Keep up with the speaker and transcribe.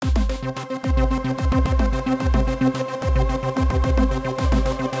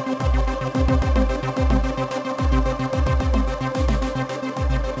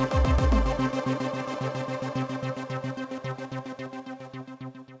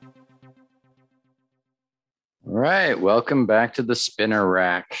right, welcome back to the Spinner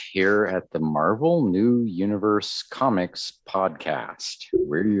Rack here at the Marvel New Universe Comics podcast.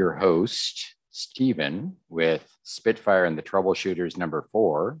 We're your host, Stephen, with Spitfire and the Troubleshooters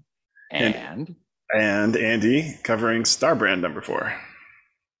 #4, and Andy covering Starbrand #4.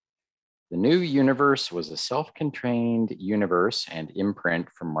 the New Universe was a self-contained universe and imprint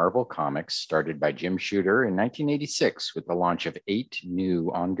from Marvel Comics started by Jim Shooter in 1986 with the launch of 8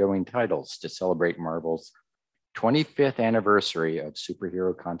 new ongoing titles to celebrate Marvel's 25th anniversary of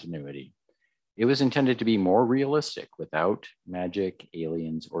superhero continuity. It was intended to be more realistic without magic,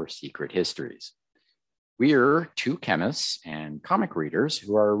 aliens, or secret histories. We're 2 chemists and comic readers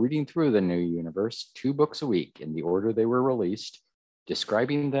who are reading through the New Universe 2 books a week in the order they were released,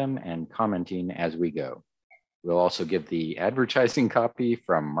 describing them and commenting as we go. We'll also give the advertising copy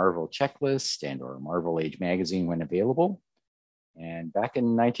from Marvel Checklist and or Marvel Age magazine when available. And back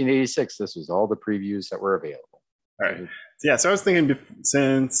in 1986, this was all the previews that were available. All right. Yeah, so I was thinking,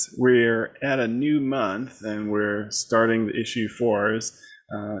 since we're at a new month and we're starting the issue 4s,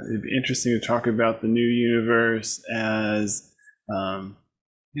 it'd be interesting to talk about the New Universe as,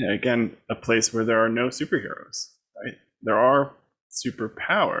 again, a place where there are no superheroes, right? There are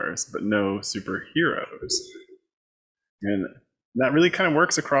superpowers, but no superheroes. And that really kind of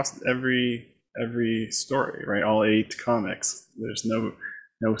works across every story, right? All 8 comics. There's no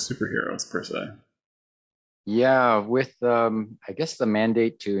superheroes per se. Yeah, with I guess the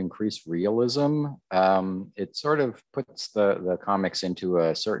mandate to increase realism, it sort of puts the comics into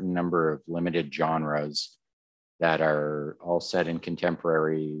a certain number of limited genres that are all set in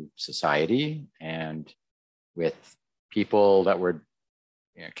contemporary society and with people that were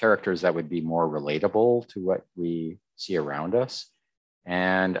characters that would be more relatable to what we see around us.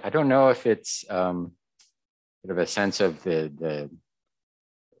 And I don't know if it's sort of a sense of the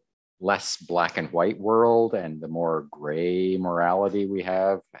less black and white world and the more gray morality we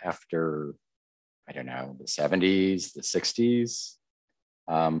have after, I don't know, the 70s, the 60s.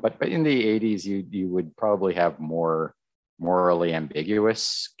 But in the 80s, you would probably have more morally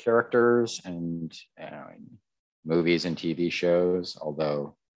ambiguous characters and in movies and TV shows,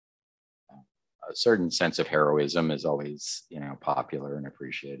 although a certain sense of heroism is always, popular and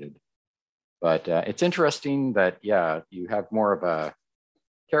appreciated. But it's interesting that, you have more of a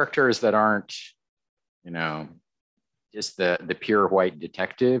characters that aren't, just the pure white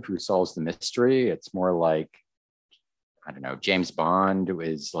detective who solves the mystery. It's more like, I don't know, James Bond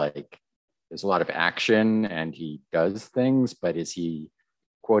is like, there's a lot of action and he does things, but is he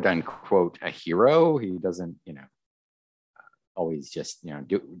quote unquote a hero? He doesn't, always just,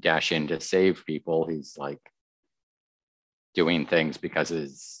 dash in to save people. He's like doing things because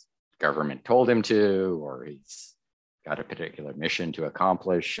his government told him to, or he's got a particular mission to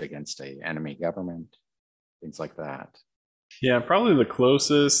accomplish against an enemy government, things like that. Yeah, probably the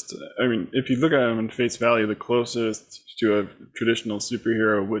closest, if you look at them in face value, the closest to a traditional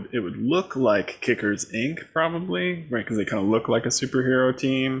superhero would look like Kickers Inc. probably, right? Because they kind of look like a superhero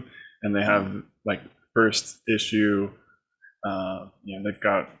team, and they have like first issue, they've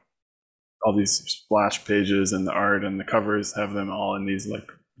got all these splash pages and the art and the covers have them all in these like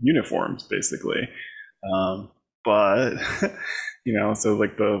uniforms basically. But so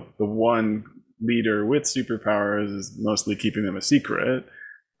like the one leader with superpowers is mostly keeping them a secret,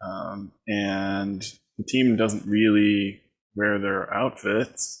 and the team doesn't really wear their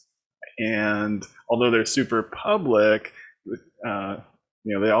outfits, and although they're super public,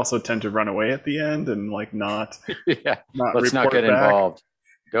 they also tend to run away at the end and like not let's not get involved.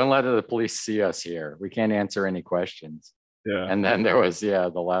 Don't let the police see us here. We can't answer any questions. Yeah. And then there was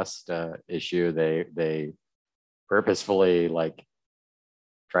the last issue they purposefully like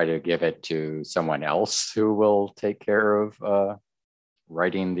try to give it to someone else who will take care of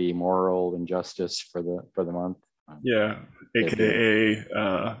righting the moral injustice for the month. AKA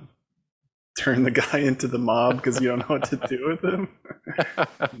turn the guy into the mob because you don't know what to do with him.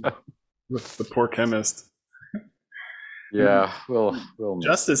 With the poor chemist. Yeah, we'll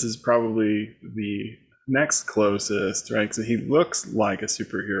Justice is probably the next closest, right? So he looks like a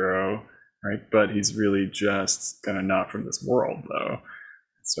superhero, right? But he's really just kind of not from this world, though.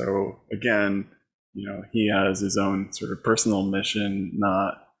 So again, he has his own sort of personal mission,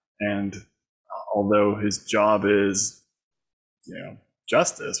 and although his job is,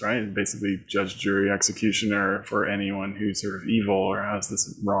 justice, right? Basically judge, jury, executioner for anyone who's sort of evil or has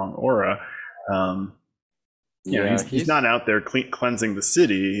this wrong aura. He's not out there cleansing the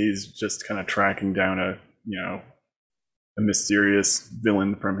city. He's just kind of tracking down a a mysterious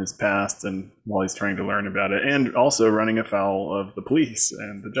villain from his past, and while he's trying to learn about it, and also running afoul of the police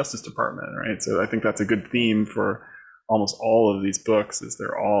and the Justice Department, right? So I think that's a good theme for almost all of these books, is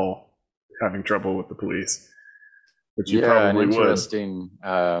they're all having trouble with the police, which you Yeah, and probably would. interesting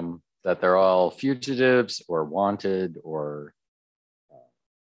that they're all fugitives or wanted or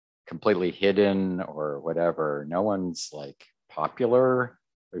completely hidden or whatever. No one's like popular.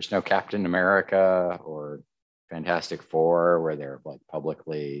 There's no Captain America or Fantastic Four where they're like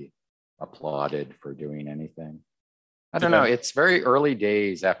publicly applauded for doing anything. I don't know. It's very early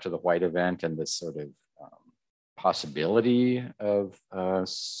days after the White event, and this sort of possibility of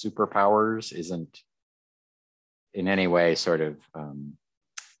superpowers isn't in any way sort of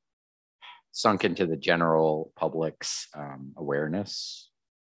sunk into the general public's awareness.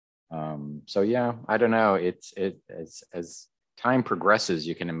 So yeah, I don't know. It's as time progresses,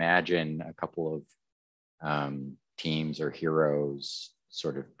 you can imagine a couple of teams or heroes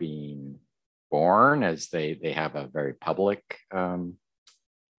sort of being born as they have a very public,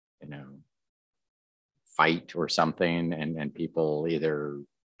 fight or something, and people either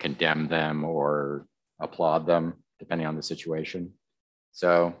condemn them or applaud them depending on the situation.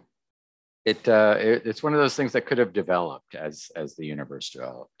 So it's one of those things that could have developed as the universe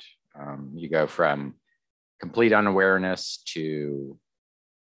developed. You go from complete unawareness to,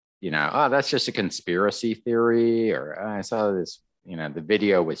 oh, that's just a conspiracy theory, or I saw this, the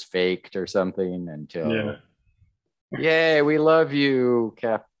video was faked or something, until, yay, we love you,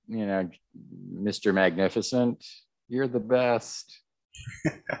 Mr. Magnificent. You're the best.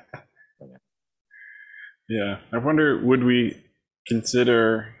 Yeah, I wonder, would we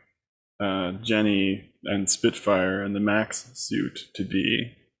consider Jenny and Spitfire and the Max suit to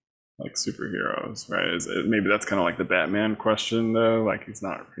be like superheroes, right? Maybe that's kind of like the Batman question, though. Like he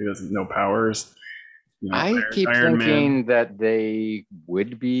doesn't know powers. I keep Iron thinking Man. that they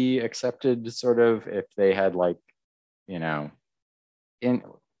would be accepted, sort of, if they had like, in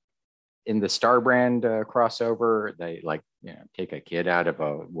the Starbrand crossover, they like, take a kid out of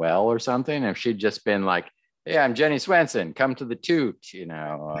a well or something. If she'd just been like, "Hey, I'm Jenny Swenson, come to the toot,"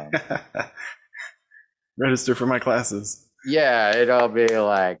 Register for my classes. Yeah, it'd all be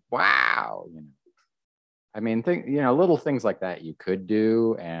like, wow. I mean, little things like that you could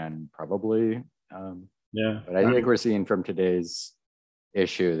do, and probably. But I think we're seeing from today's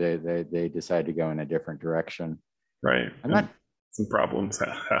issue, they decide to go in a different direction. Right. Some problems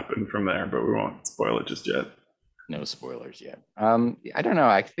happen from there, but we won't spoil it just yet. No spoilers yet. I don't know.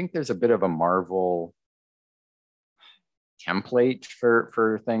 I think there's a bit of a Marvel template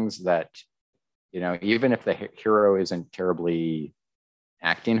for things that, even if the hero isn't terribly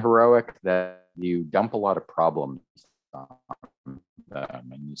acting heroic, that you dump a lot of problems on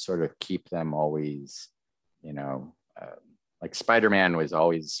them, and you sort of keep them always, like Spider-Man was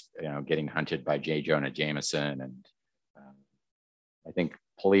always, getting hunted by J. Jonah Jameson, and I think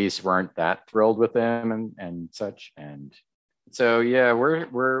police weren't that thrilled with him and such. And so, yeah,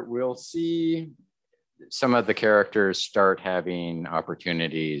 we'll see some of the characters start having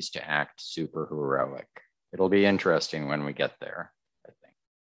opportunities to act super heroic. It'll be interesting when we get there, I think.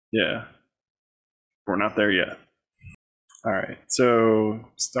 Yeah. We're not there yet. All right. So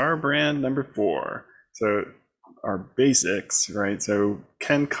Starbrand number 4. So our basics, right? So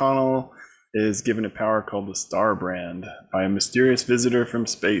Ken Connell is given a power called the Starbrand by a mysterious visitor from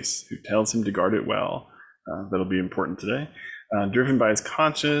space who tells him to guard it well. That'll be important today. Driven by his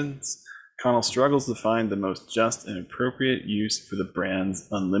conscience, Connell struggles to find the most just and appropriate use for the brand's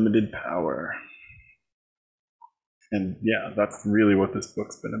unlimited power. And yeah, that's really what this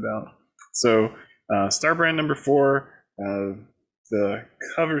book's been about. So Starbrand number 4, the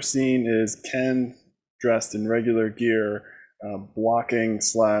cover scene is Ken dressed in regular gear, blocking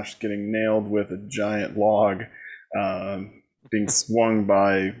 / getting nailed with a giant log, being swung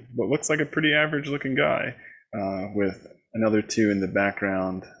by what looks like a pretty average looking guy, with another 2 in the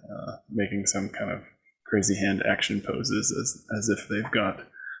background making some kind of crazy hand action poses as if they've got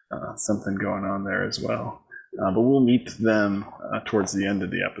something going on there as well. But we'll meet them towards the end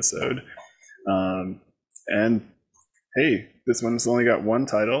of the episode. And hey, this one's only got one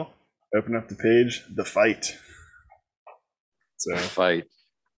title. Open up the page, The Fight. So Fight.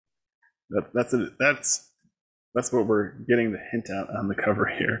 That's what we're getting the hint at on the cover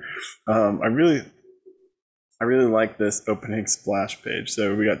here. I really like this opening splash page.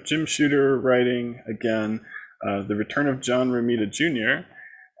 So we got Jim Shooter writing again, the return of John Romita Jr.,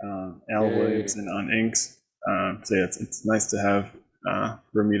 Al Williamson on inks. So yeah, it's nice to have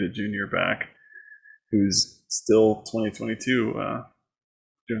Romita Jr. back, who's still 2022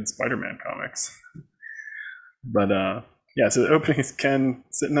 doing Spider-Man comics. But Yeah, so the opening is Ken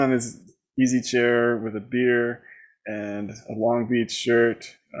sitting on his easy chair with a beer and a Long Beach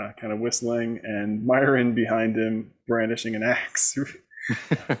shirt, kind of whistling, and Myron behind him brandishing an axe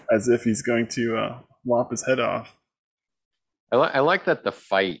as if he's going to lop his head off. I like that the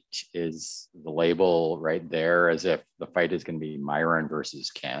fight is the label right there, as if the fight is going to be Myron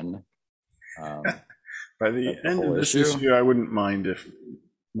versus Ken. By the The end whole of this issue. issue, I wouldn't mind if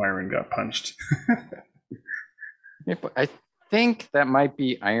Myron got punched. Yeah, but I think that might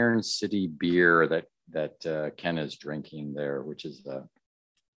be Iron City beer that Ken is drinking there, which is the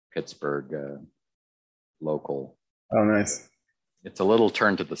Pittsburgh local. Oh, nice. It's a little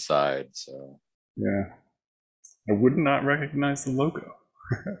turned to the side, so Yeah. I would not recognize the logo.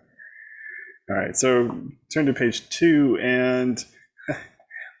 All right, so turn to page 2 and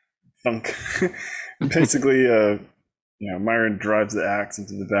thunk. Basically, Myron drives the axe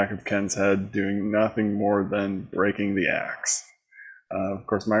into the back of Ken's head, doing nothing more than breaking the axe. Of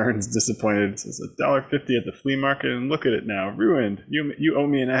course, Myron's disappointed. Says $1.50 at the flea market, and look at it now, ruined. You owe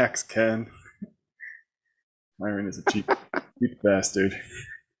me an axe, Ken. Myron is a cheap bastard.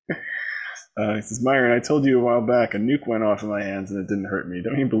 He says, Myron, I told you a while back a nuke went off in my hands and it didn't hurt me.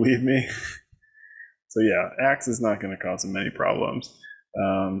 Don't you believe me? So yeah, axe is not going to cause him any problems.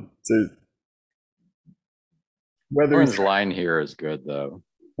 So whether Myron's line here is good though.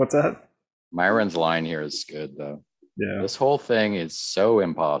 What's that? Myron's line here is good though. Yeah. This whole thing is so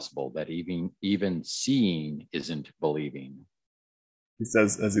impossible that even seeing isn't believing. He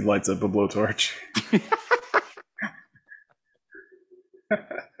says as he lights up a blowtorch.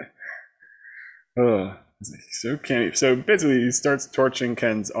 So basically, he starts torching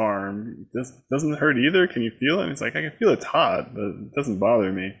Ken's arm. Doesn't hurt either. Can you feel it? And he's like, I can feel it's hot, but it doesn't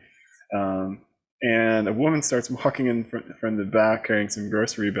bother me. And a woman starts walking in from the back carrying some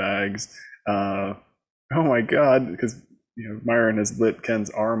grocery bags. Oh my God, because Myron has lit Ken's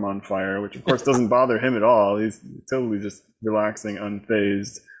arm on fire, which of course doesn't bother him at all. He's totally just relaxing,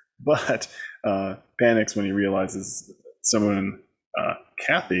 unfazed, but panics when he realizes someone,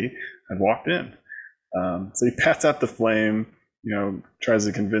 Kathy, had walked in. So he pats out the flame, tries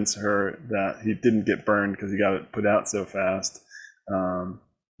to convince her that he didn't get burned because he got it put out so fast.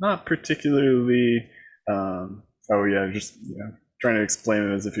 Not particularly, just trying to explain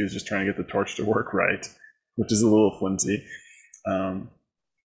it as if he was just trying to get the torch to work right, which is a little flimsy. But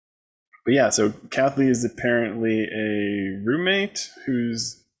yeah, so Kathy is apparently a roommate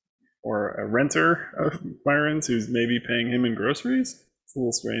or a renter of Myron's who's maybe paying him in groceries. It's a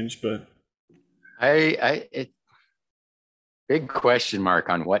little strange, but Big question mark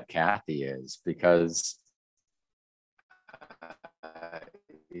on what Kathy is, because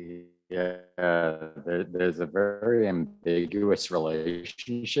there's a very ambiguous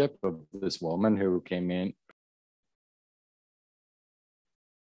relationship of this woman who came in.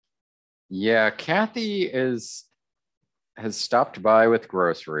 Yeah, Kathy has stopped by with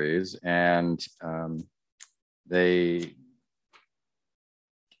groceries, and let's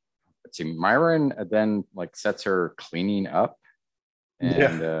see, Myron then sets her cleaning up,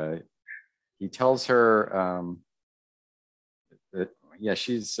 and he tells her that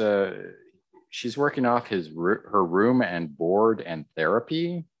she's working off her room and board and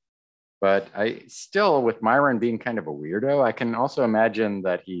therapy. But I still, with Myron being kind of a weirdo, I can also imagine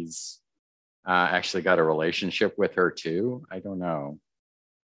that he's actually got a relationship with her too. I don't know.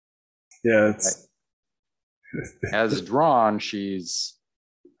 Yeah, as drawn, she's,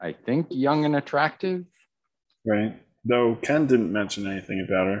 I think, young and attractive. Right. Though Ken didn't mention anything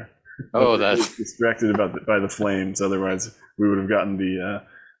about her. Oh, that's distracted by the flames. Otherwise, we would have gotten the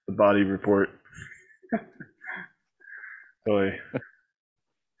body report. Boy.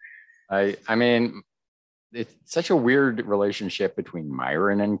 I mean, it's such a weird relationship between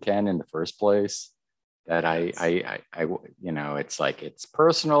Myron and Ken in the first place that I it's like it's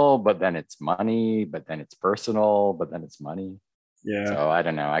personal, but then it's money, but then it's personal, but then it's money. Yeah. So I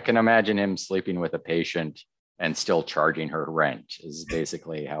don't know. I can imagine him sleeping with a patient and still charging her rent is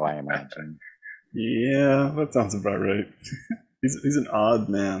basically how I imagine. Yeah, that sounds about right. He's an odd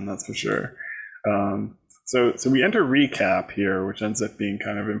man, that's for sure. So we enter recap here, which ends up being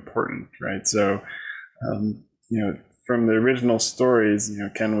kind of important, right? So, from the original stories,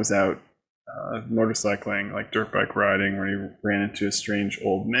 Ken was out motorcycling, like dirt bike riding, where he ran into a strange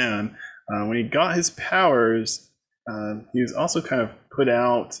old man. When he got his powers, he was also kind of put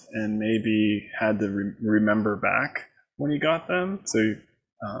out and maybe had to remember back when he got them. So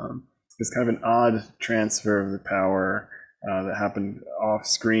it's kind of an odd transfer of the power. that happened off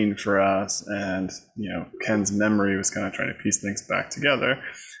screen for us, and Ken's memory was kind of trying to piece things back together.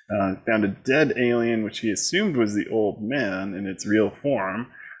 Found a dead alien, which he assumed was the old man in its real form,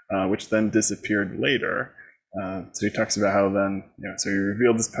 which then disappeared later. So he talks about how then, so he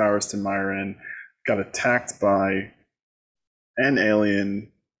revealed his powers to Myron, got attacked by an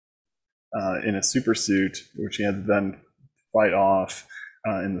alien in a super suit, which he had to then fight off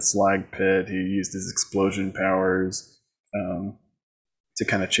in the slag pit. He used his explosion powers to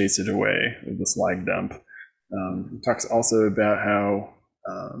kind of chase it away with the slag dump. He talks also about how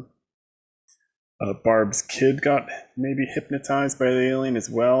Barb's kid got maybe hypnotized by the alien as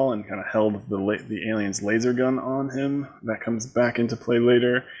well, and kind of held the alien's laser gun on him. That comes back into play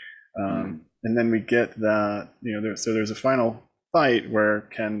later. And then we get that, so there's a final fight where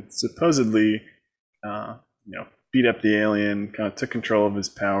Ken supposedly, beat up the alien, kind of took control of his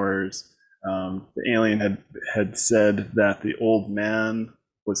powers. The alien had said that the old man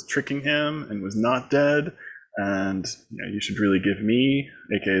was tricking him and was not dead, and you should really give me,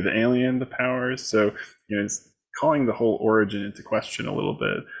 aka the alien, the powers. So it's calling the whole origin into question a little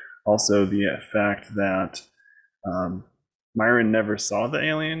bit. Also, the fact that Myron never saw the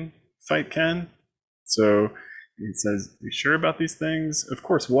alien fight Ken. So he says, "Are you sure about these things? Of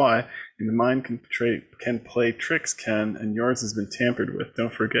course. Why? And the mind can play tricks, Ken, and yours has been tampered with.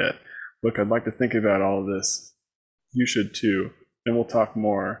 Don't forget. Look, I'd like to think about all of this. You should too. And we'll talk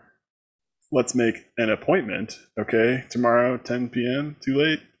more. Let's make an appointment, okay? Tomorrow, 10 p.m. Too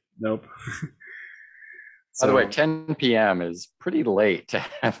late? Nope." By the way, 10 p.m. is pretty late to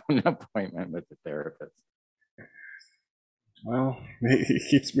have an appointment with the therapist. Well, he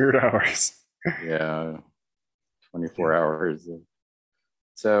keeps weird hours. Yeah, 24 hours.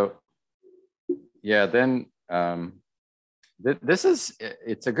 So, yeah, then it's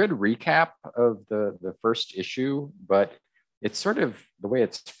a good recap of the first issue, but it's sort of, the way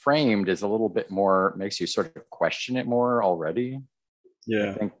it's framed is a little bit more, makes you sort of question it more already.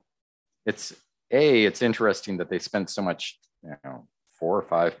 Yeah. I think it's interesting that they spent so much, 4 or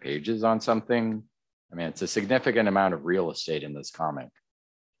 5 pages on something. I mean, it's a significant amount of real estate in this comic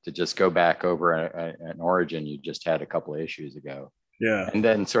to just go back over an origin you just had a couple of issues ago. Yeah. And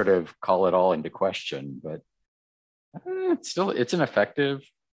then sort of call it all into question. But it's an effective,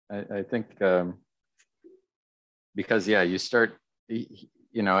 I think, because you start,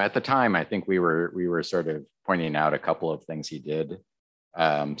 at the time, I think we were sort of pointing out a couple of things he did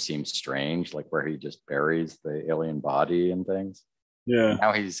seemed strange, like where he just buries the alien body and things. Yeah.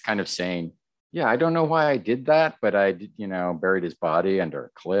 Now he's kind of saying, yeah, I don't know why I did that, but I did, buried his body under a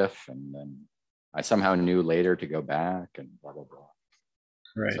cliff, and then I somehow knew later to go back, and blah blah blah.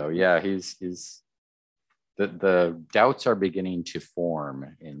 Right. So yeah, he's the doubts are beginning to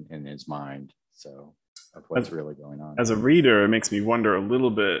form in his mind. So of what's really going on. As a reader, it makes me wonder a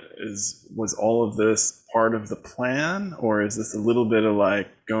little bit, was all of this part of the plan, or is this a little bit of like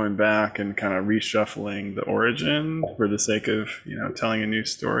going back and kind of reshuffling the origin for the sake of, telling a new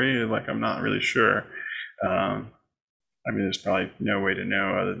story? Like, I'm not really sure. I mean, there's probably no way to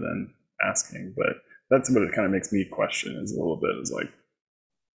know other than asking, but that's what it kind of makes me question, is a little bit, is like,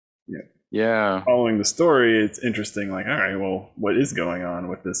 yeah, following the story, it's interesting, like, all right, well, what is going on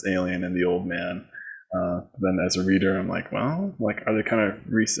with this alien and the old man? Then as a reader, I'm like, well, like, are they kind of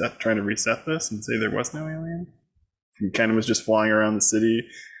trying to reset this and say there was no alien? And Ken was just flying around the city,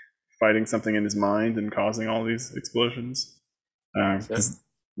 fighting something in his mind and causing all these explosions. Yeah.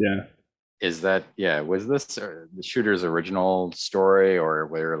 Is that, was this the Shooter's original story, or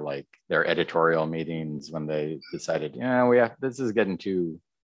were like their editorial meetings when they decided,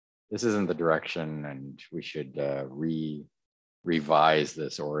 this isn't the direction, and we should revise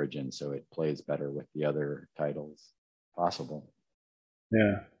this origin so it plays better with the other titles possible?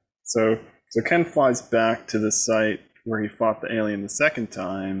 Yeah. So Ken flies back to the site where he fought the alien the second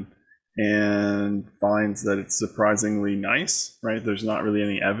time and finds that it's surprisingly nice, right? There's not really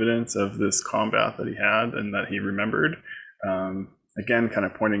any evidence of this combat that he had and that he remembered. Again, kind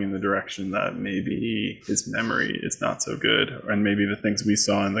of pointing in the direction that maybe his memory is not so good, and maybe the things we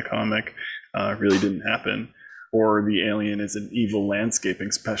saw in the comic really didn't happen. Or the alien is an evil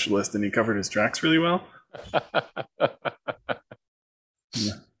landscaping specialist and he covered his tracks really well.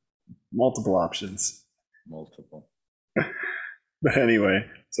 Yeah. Multiple options. Multiple. But anyway,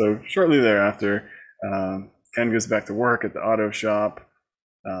 so shortly thereafter, Ken goes back to work at the auto shop.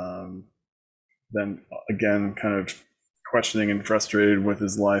 Then again, kind of questioning and frustrated with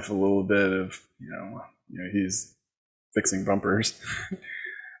his life a little bit of, he's fixing bumpers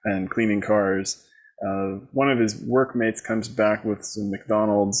and cleaning cars. One of his workmates comes back with some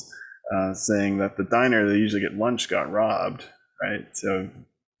McDonald's saying that the diner they usually get lunch got robbed, right? So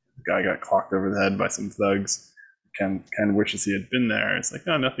the guy got clocked over the head by some thugs. Ken wishes he had been there. It's like,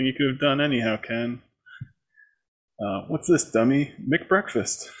 oh, nothing you could have done anyhow, Ken. What's this, dummy?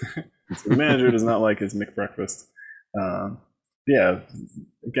 McBreakfast. So the manager does not like his McBreakfast. Yeah,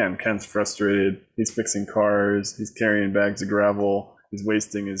 again, Ken's frustrated. He's fixing cars. He's carrying bags of gravel. He's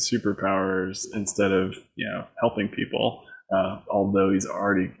wasting his superpowers instead of, helping people. Although he's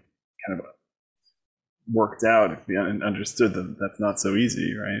already kind of worked out and understood that that's not so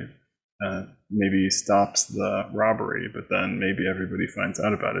easy, right? Maybe he stops the robbery, but then maybe everybody finds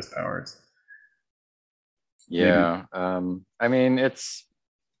out about his powers. Yeah, I mean, it's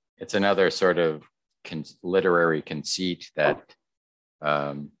another sort of literary conceit that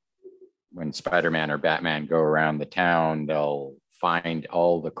when Spider-Man or Batman go around the town, they'll find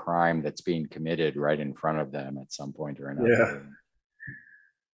all the crime that's being committed right in front of them at some point or another.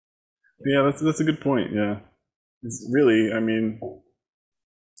 Yeah, that's a good point. Yeah, it's really, I mean,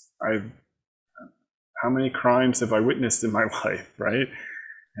 how many crimes have I witnessed in my life, right?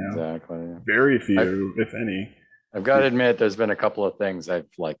 Exactly. Very few, if any. I've got to admit, there's been a couple of things I've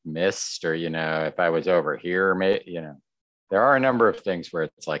missed, or if I was over here, there are a number of things where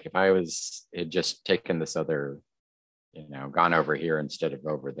it's like if I had just taken this other, gone over here instead of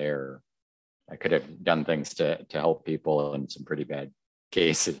over there, I could have done things to help people in some pretty bad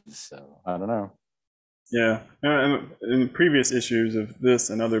cases. So I don't know. Yeah, and in previous issues of this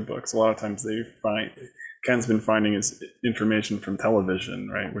and other books, a lot of times Ken's been finding his information from television,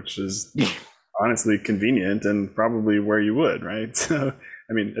 right? Which is honestly convenient and probably where you would, right? So,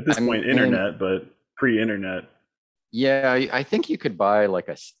 I mean, at this point, internet, but pre-internet. Yeah, I think you could buy like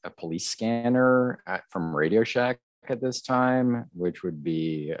a police scanner from Radio Shack at this time, which would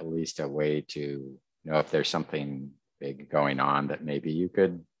be at least a way to know if there's something big going on that maybe you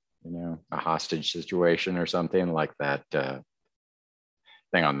could, a hostage situation or something like that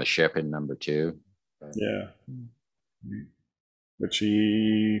thing on the ship in #2. But, yeah. But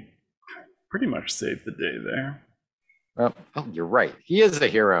he pretty much saved the day there. Well, you're right. He is a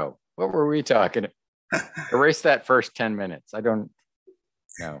hero. What were we talking? Erase that first 10 minutes. I don't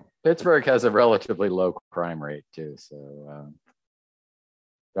know. Pittsburgh has a relatively low crime rate too, so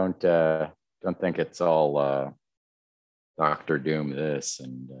don't think it's all Doctor Doom this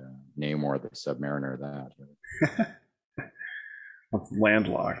and Namor the Submariner that. It's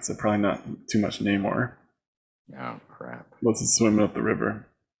landlocked, so probably not too much Namor. Oh crap! Let's just swim up the river.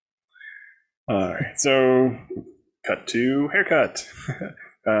 All right, so cut to haircut.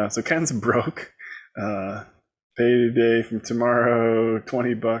 So Ken's broke. Payday from tomorrow,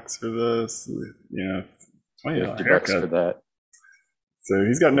 $20 for this, $50 for that. So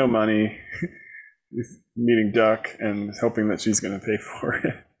he's got no money. He's meeting Duck and hoping that she's going to pay for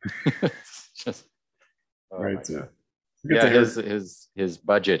it. Just, right. So yeah, his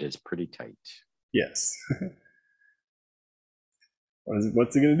budget is pretty tight. Yes.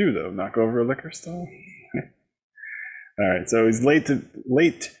 What's he going to do though? Knock over a liquor stall? All right. So he's late to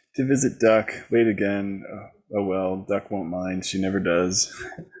visit Duck. Late again. Oh well, Duck won't mind. She never does.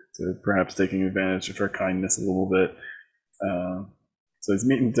 So perhaps taking advantage of her kindness a little bit. So he's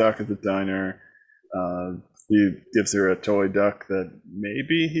meeting Duck at the diner. He gives her a toy duck that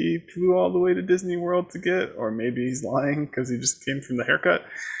maybe he flew all the way to Disney World to get, or maybe he's lying because he just came from the haircut.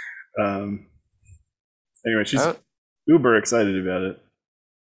 Anyway, she's uber excited about it.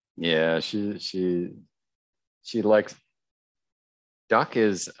 Yeah, she likes Duck.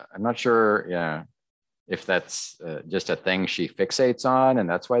 I'm not sure. Yeah, if that's just a thing she fixates on, and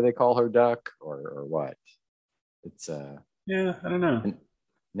that's why they call her Duck, or what. It's yeah, I don't know.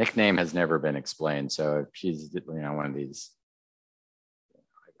 Nickname has never been explained. So if she's one of these,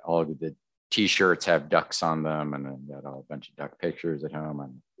 all of the T-shirts have ducks on them, and then got a bunch of duck pictures at home.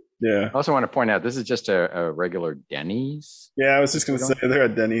 And yeah, I also want to point out this is just a regular Denny's. Yeah, I was just going to say they're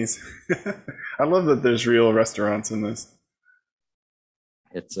at Denny's. I love that there's real restaurants in this.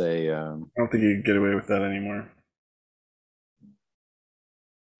 It's a. I don't think you can get away with that anymore.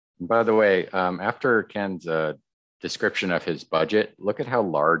 By the way, after Ken's description of his budget, look at how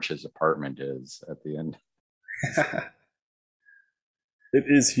large his apartment is at the end. It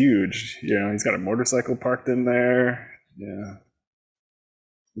is huge. He's got a motorcycle parked in there. Yeah.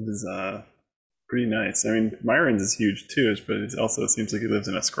 It is pretty nice. I mean, Myron's is huge too, but it also seems like he lives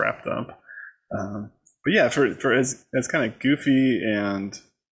in a scrap dump. But yeah, for as kind of goofy and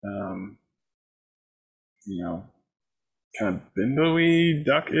kind of bimbo-y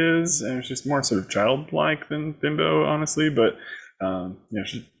Duck is, and it's just more sort of childlike than bimbo, honestly. But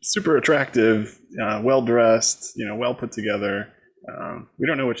she's super attractive, well dressed, well put together. We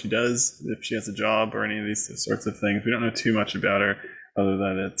don't know what she does, if she has a job or any of these sorts of things. We don't know too much about her, other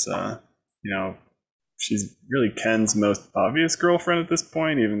than it's, she's really Ken's most obvious girlfriend at this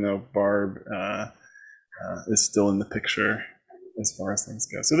point, even though Barb is still in the picture as far as things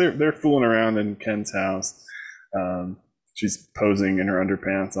go. So they're fooling around in Ken's house. She's posing in her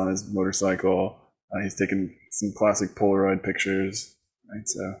underpants on his motorcycle. He's taking some classic Polaroid pictures. Right,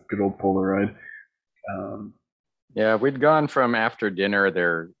 so good old Polaroid. Yeah, we'd gone from after dinner,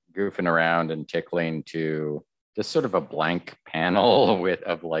 they're goofing around and tickling, to just sort of a blank panel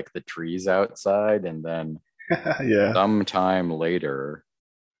of like the trees outside, and then Yeah. sometime later,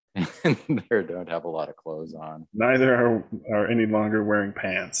 they don't have a lot of clothes on. Neither are any longer wearing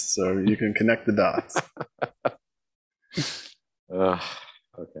pants, so you can connect the dots.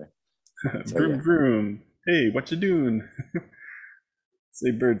 Okay. So, Vroom, yeah. vroom. Hey, what you doing?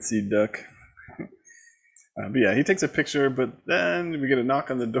 Say birdseed duck. But yeah, he takes a picture, but then we get a knock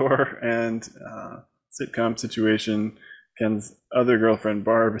on the door, and sitcom situation. Ken's other girlfriend,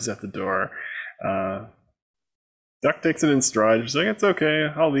 Barb, is at the door. Duck takes it in stride. She's like, it's okay,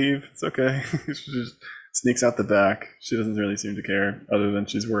 I'll leave. It's okay. She just sneaks out the back. She doesn't really seem to care, other than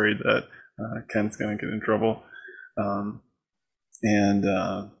she's worried that Ken's going to get in trouble.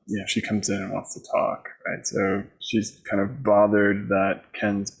 Yeah, she comes in and wants to talk, right? So she's kind of bothered that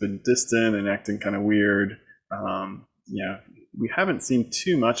Ken's been distant and acting kind of weird. We haven't seen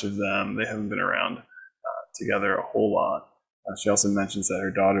too much of them. They haven't been around together a whole lot. She also mentions that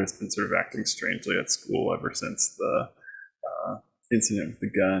her daughter's been sort of acting strangely at school ever since the incident with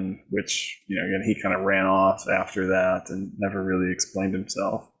the gun, which, again, he kind of ran off after that and never really explained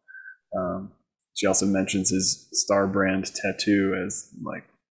himself. She also mentions his Star brand tattoo as like,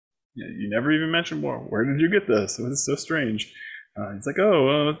 you never even mentioned more. Where did you get this? It was so strange. He's like, oh,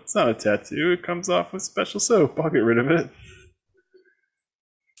 well, it's not a tattoo. It comes off with special soap. I'll get rid of it.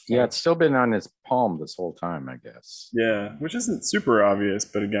 Yeah, it's still been on his palm this whole time, I guess. Yeah, which isn't super obvious,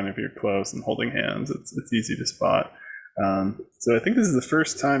 but again, if you're close and holding hands, it's easy to spot. So I think this is the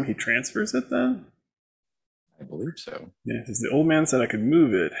first time he transfers it then? I believe so. Yeah, because the old man said I could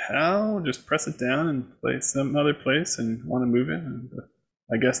move it. How? Just press it down and place some other place and want to move it? And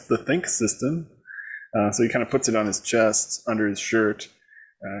I guess the think system. So he kind of puts it on his chest, under his shirt,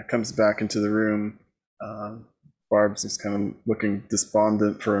 comes back into the room. Barb's just kind of looking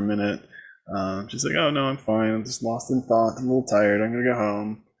despondent for a minute. She's like, oh, no, I'm fine. I'm just lost in thought. I'm a little tired. I'm going to go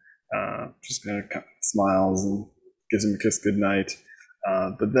home. Just kind of smiles and gives him a kiss goodnight.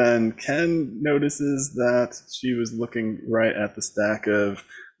 But then Ken notices that she was looking right at the stack of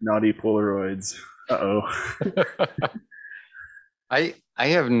naughty Polaroids. Uh-oh. I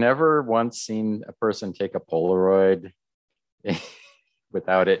have never once seen a person take a Polaroid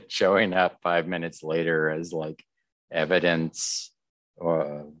without it showing up 5 minutes later as like evidence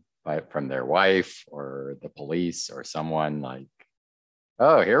from their wife or the police or someone, like,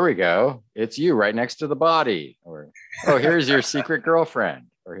 oh, here we go. It's you right next to the body. Or, oh, here's your secret girlfriend.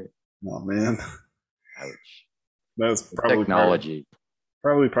 Or, oh, man. Ouch. That was probably technology.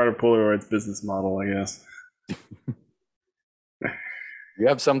 Probably part of Polaroid's business model, I guess. You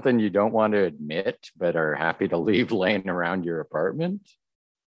have something you don't want to admit, but are happy to leave laying around your apartment.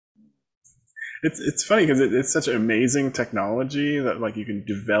 It's funny because it's such amazing technology that like you can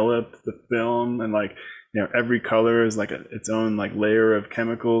develop the film and like, every color is like its own like layer of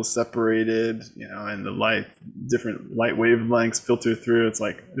chemicals separated, and the different light wavelengths filter through. It's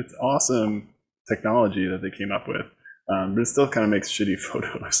awesome technology that they came up with, but it still kind of makes shitty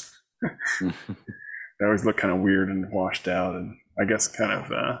photos. They always look kind of weird and washed out, and I guess kind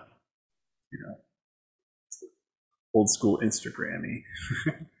of old school Instagram-y.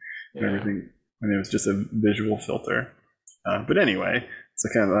 And everything when it was just a visual filter. But anyway, it's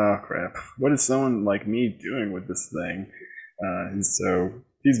like, kind of, oh crap, what is someone like me doing with this thing? And so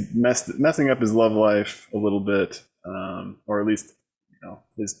he's messing up his love life a little bit, or at least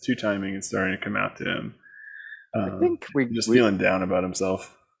his two-timing is starting to come out to him. I think we're feeling down about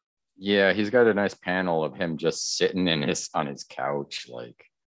himself. Yeah, he's got a nice panel of him just sitting on his couch,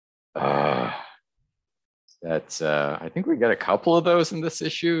 like, that's I think we got a couple of those in this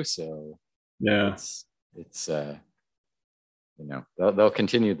issue, so yeah, it's they'll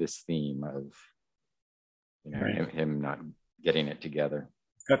continue this theme of him not getting it together.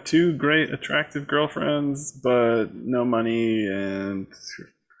 He's got two great attractive girlfriends, but no money and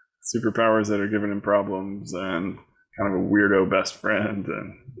superpowers that are giving him problems, and kind of a weirdo best friend,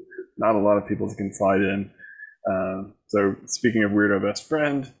 and not a lot of people to confide in. So speaking of weirdo best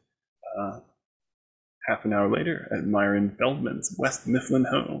friend, half an hour later at Myron Feldman's West Mifflin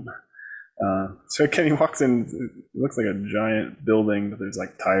home, So Kenny walks in. It looks like a giant building, but there's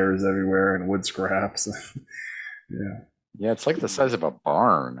like tires everywhere and wood scraps. Yeah, Yeah, it's like the size of a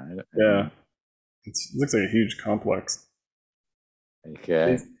barn. I yeah. mean, It looks like a huge complex.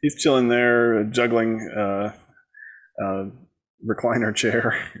 okay. He's chilling there, juggling uh, recliner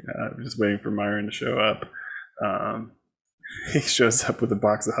chair, just waiting for Myron to show up. Um, he shows up with a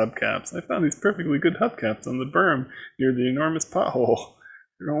box of hubcaps. I found these perfectly good hubcaps on the berm near the enormous pothole.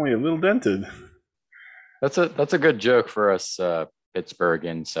 They're only a little dented. That's a good joke for us Pittsburgh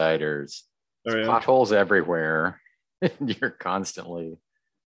insiders. Oh There's yeah. potholes everywhere. And you're constantly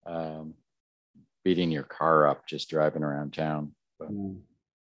um, beating your car up just driving around town. But,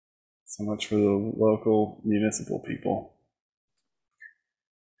 So much for the local municipal people.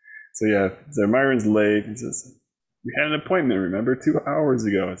 So yeah, so Myron's late. He says, "We had an appointment, remember, 2 hours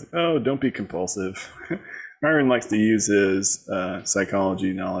ago." I was like, "Oh, don't be compulsive." Myron likes to use his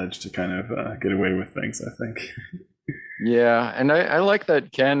psychology knowledge to kind of get away with things, I think. yeah, and I like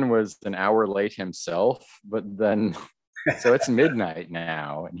that Ken was an hour late himself, but then so it's midnight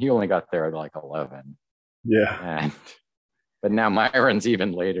now, and he only got there at like 11. Yeah. And but now Myron's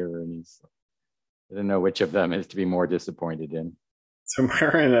even later, and I don't know which of them is to be more disappointed in. So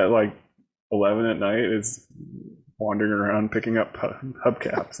Myron at like 11 at night is wandering around picking up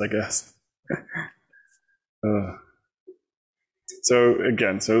hubcaps, I guess. So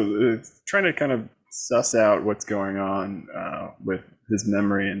again, trying to kind of suss out what's going on with his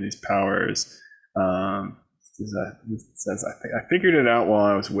memory and these powers. He says, I figured it out while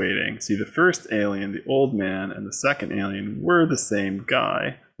I was waiting. See, the first alien, the old man, and the second alien were the same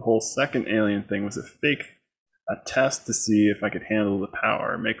guy. The whole second alien thing was a test to see if I could handle the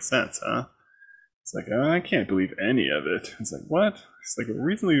power. Makes sense, huh? It's like, oh, I can't believe any of it. It's like, what? It's like, we're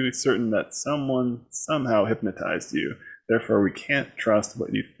reasonably certain that someone somehow hypnotized you. Therefore, we can't trust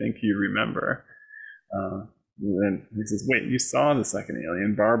what you think you remember. And then he says, wait, you saw the second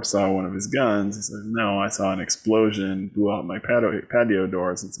alien. Barb saw one of his guns. He says, no, I saw an explosion, blew out my patio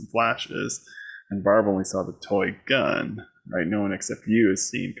doors and some flashes. And Barb only saw the toy gun, right? No one except you has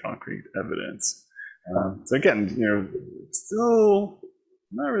seen concrete evidence. So again, still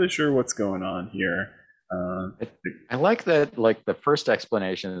not really sure what's going on here. I like that, like the first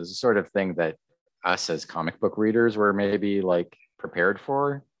explanation is the sort of thing that us as comic book readers were maybe like prepared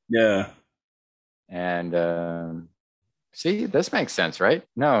for. Yeah. And see, this makes sense, right?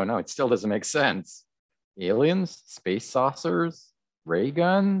 No, it still doesn't make sense. Aliens, space saucers, ray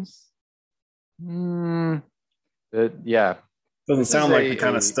guns. Yeah. Doesn't sound like the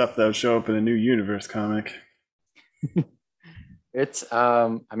kind of stuff that would show up in a new universe comic. It's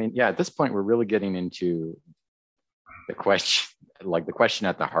I mean, yeah, at this point we're really getting into the question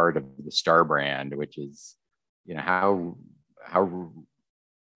at the heart of the Star brand, which is, how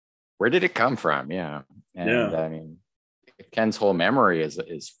where did it come from? Yeah. And Yeah. I mean, if Ken's whole memory is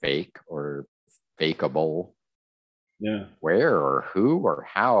fake or fakeable, yeah, where or who or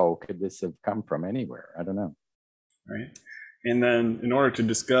how could this have come from anywhere? I don't know. Right. And then in order to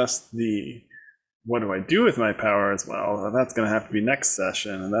discuss what do I do with my powers? Well, that's going to have to be next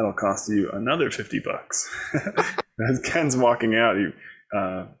session, and that'll cost you another $50. As Ken's walking out,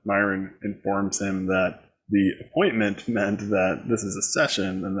 Myron informs him that the appointment meant that this is a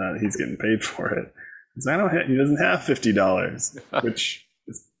session and that he's getting paid for it. He doesn't have $50, which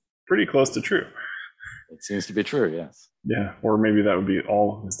is pretty close to true. It seems to be true, yes. Yeah, or maybe that would be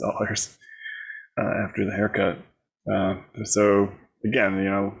all of his dollars after the haircut. So again,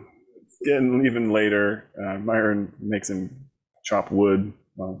 it's getting even later. Myron makes him chop wood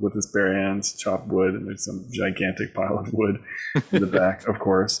with his bare hands, chop wood, and there's some gigantic pile of wood in the back, of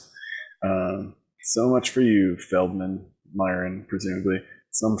course. So much for you, Feldman. Myron, presumably.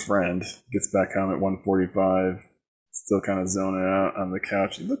 Some friend gets back home at 1:45, still kind of zoning out on the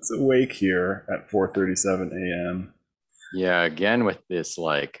couch. He looks awake here at 4:37 a.m. Yeah, again with this,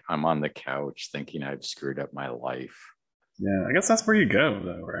 like, I'm on the couch thinking I've screwed up my life. Yeah, I guess that's where you go,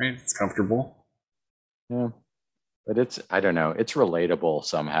 though, right? It's comfortable. Yeah, but I don't know, it's relatable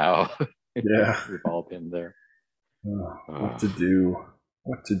somehow. Yeah. We've all been there. What to do?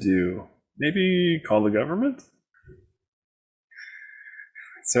 What to do? Maybe call the government?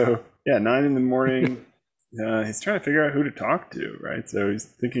 So, yeah, 9 in the morning. He's trying to figure out who to talk to, right? So he's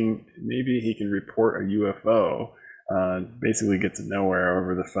thinking maybe he can report a UFO. Basically gets nowhere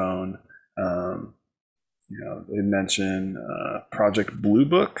over the phone. They mention Project Blue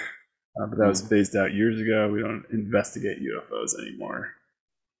Book, but that was phased out years ago. We don't investigate UFOs anymore.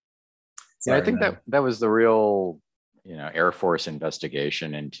 Yeah, I think that was the real, Air Force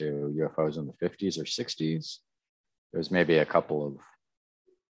investigation into UFOs in the 50s or 60s. There was maybe a couple of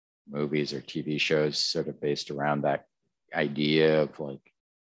movies or TV shows sort of based around that idea of like,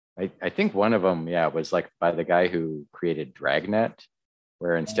 I think one of them, yeah, was like by the guy who created Dragnet,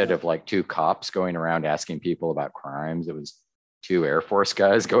 where instead of like two cops going around asking people about crimes, it was two Air Force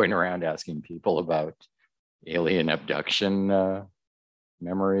guys going around asking people about alien abduction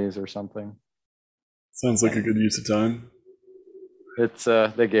memories or something. Sounds like a good use of time. It's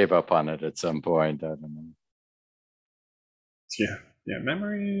they gave up on it at some point. I don't know. Yeah, yeah.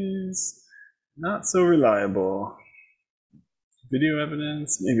 Memories not so reliable. Video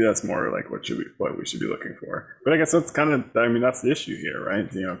evidence, maybe that's more like what we should be looking for. But I guess that's kind of, I mean, that's the issue here, right?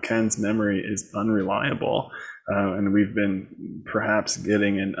 Ken's memory is unreliable, and we've been perhaps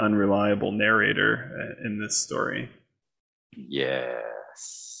getting an unreliable narrator in this story.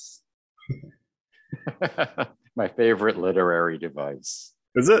 Yes. My favorite literary device.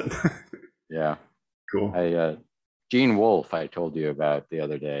 Is it? Yeah. Cool. Gene Wolfe, I told you about the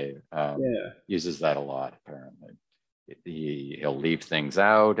other day, Yeah. uses that a lot, apparently. He'll leave things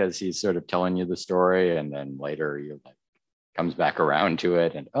out as he's sort of telling you the story, and then later he like comes back around to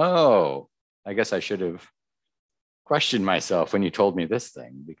it, and oh, I guess I should have questioned myself when you told me this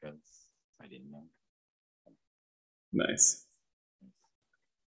thing because I didn't know. Nice.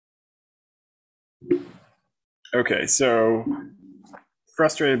 Okay, so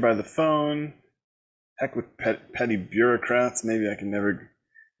frustrated by the phone. Heck with petty bureaucrats. Maybe I can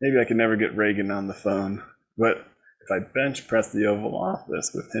never get Reagan on the phone. But if I bench press the Oval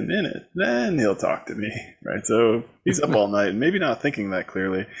Office with him in it, then he'll talk to me, right? So he's up all night and maybe not thinking that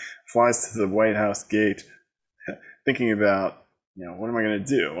clearly. Flies to the White House gate, thinking about, what am I going to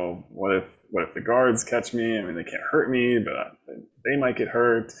do? Well, what if the guards catch me? I mean, they can't hurt me, but they might get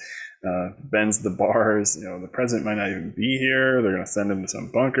hurt. Bends the bars. The president might not even be here. They're going to send him to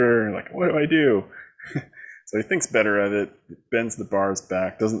some bunker. Like, what do I do? So he thinks better of it, bends the bars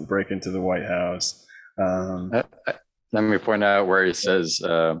back, doesn't break into the White House. Let me point out where he says,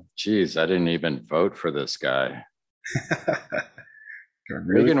 geez, I didn't even vote for this guy.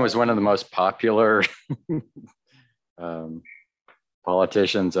 Reagan was one of the most popular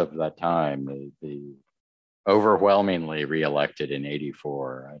politicians of that time. The overwhelmingly reelected in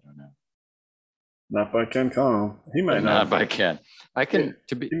 '84. I don't know. Not by Ken Connell. He might not. Not by Ken. I can,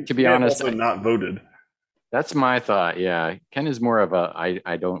 to be honest, also not voted. That's my thought. Yeah, Ken is more of a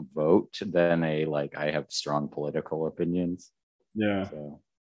I don't vote than a like I have strong political opinions. Yeah.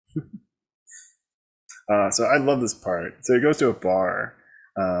 So I love this part. So he goes to a bar,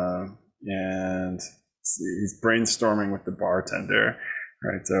 and he's brainstorming with the bartender.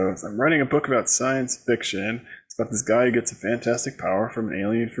 Right. So I'm writing a book about science fiction. It's about this guy who gets a fantastic power from an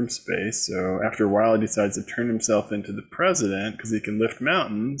alien from space. So after a while, he decides to turn himself into the president because he can lift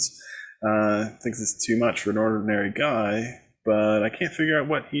mountains. Thinks it's too much for an ordinary guy, but I can't figure out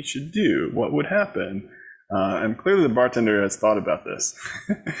what he should do. What would happen? And clearly the bartender has thought about this.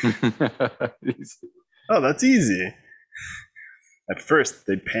 Oh, that's easy. At first,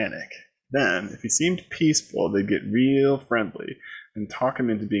 they'd panic. Then, if he seemed peaceful, they'd get real friendly and talk him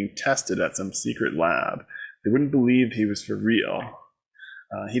into being tested at some secret lab. They wouldn't believe he was for real.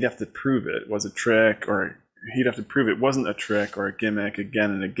 He'd have to prove it was a trick, or he'd have to prove it wasn't a trick or a gimmick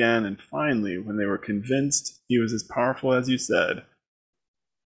again and again. And finally, when they were convinced he was as powerful as you said,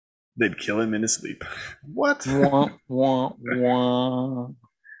 they'd kill him in his sleep. What? Wah, wah, wah.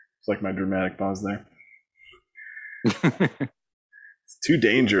 It's like my dramatic pause there. It's too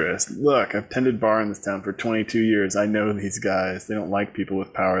dangerous. Look, I've tended bar in this town for 22 years. I know these guys. They don't like people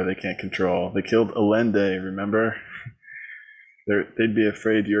with power they can't control. They killed Allende, remember? They'd be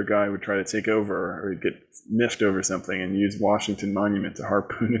afraid your guy would try to take over or he'd get miffed over something and use Washington Monument to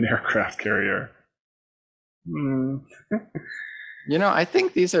harpoon an aircraft carrier. I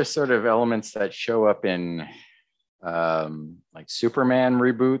think these are sort of elements that show up in like Superman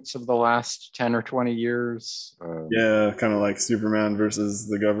reboots of the last 10 or 20 years. Yeah, kind of like Superman versus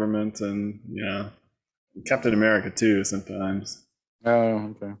the government, and Captain America too sometimes.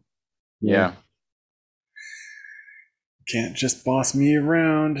 Oh, okay. Yeah. Can't just boss me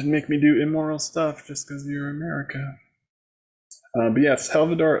around and make me do immoral stuff just because you're America. But yeah,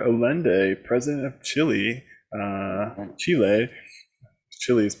 Salvador Allende, president of Chile. Chile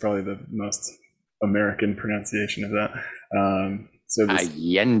is probably the most American pronunciation of that.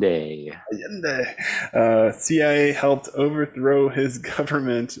 Allende. CIA helped overthrow his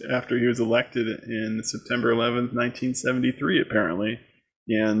government after he was elected in September 11th, 1973, apparently.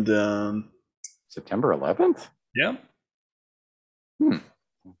 And September 11th? Yeah.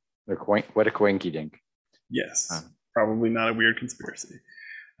 What a quinky dink. Yes. Probably not a weird conspiracy.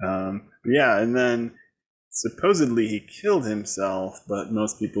 But yeah, and then supposedly he killed himself, but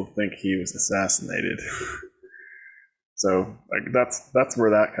most people think he was assassinated. So like that's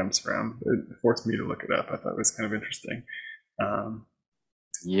where that comes from. It forced me to look it up. I thought it was kind of interesting. Um,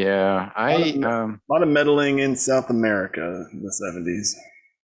 Yeah, a lot of meddling in South America in the 70s.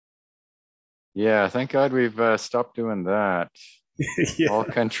 yeah, thank God we've stopped doing that. All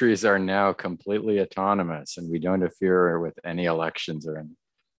Yeah. countries are now completely autonomous, and we don't interfere with any elections or anything.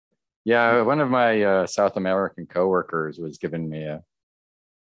 Yeah, one of my South American coworkers was giving me a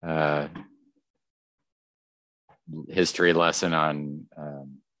uh, history lesson on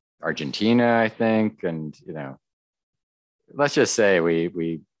Argentina, I think, and let's just say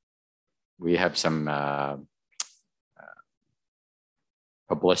we have some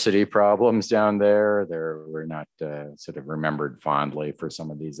publicity problems down there. We're not sort of remembered fondly for some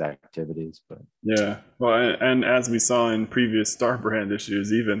of these activities, but Yeah. Well, and as we saw in previous Starbrand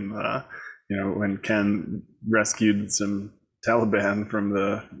issues, even when Ken rescued some Taliban from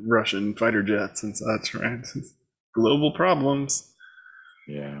the Russian fighter jets and such, right? Global problems,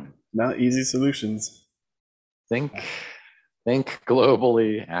 yeah, not easy solutions. think think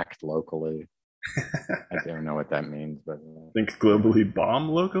globally, act locally. I don't know what that means, but Think globally, bomb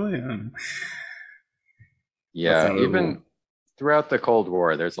locally. That yeah, sounded a even little. throughout the Cold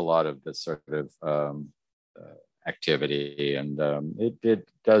War, there's a lot of this sort of activity, and it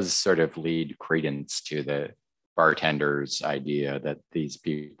does sort of lead credence to the bartender's idea that these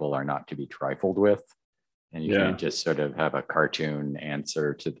people are not to be trifled with, and you Yeah. can't just sort of have a cartoon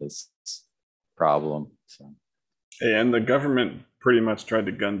answer to this problem. So, Hey, and the government pretty much tried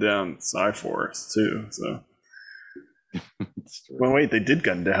to gun down Cyforce too. So, it's true. well, wait, they did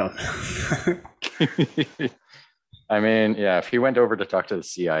gun down. I mean, yeah, if he went over to talk to the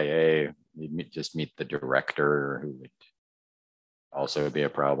CIA, he'd just meet the director, who would also be a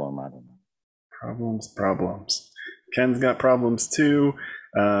problem. I don't know. Problems. Ken's got problems too.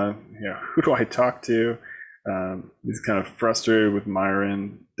 Who do I talk to? He's kind of frustrated with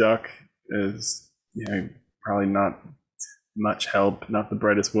Myron. Duck is, probably not much help. Not the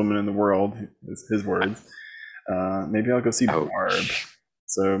brightest woman in the world, is his words. Maybe I'll go see Ouch. Barb.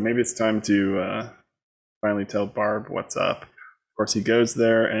 So maybe it's time to finally tell Barb what's up. Of course, he goes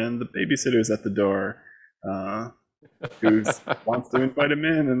there, and the babysitter's at the door. Who wants to invite him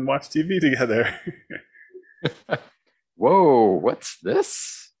in and watch TV together. Whoa, what's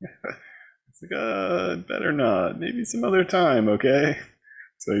this? It's like, better not. Maybe some other time, okay?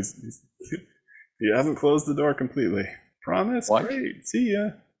 So he hasn't closed the door completely. Promise? What? Great. See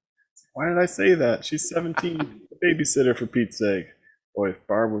ya. Why did I say that? She's 17. A babysitter, for Pete's sake. Boy, if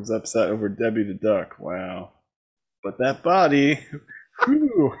Barb was upset over Debbie the Duck, wow. But that body,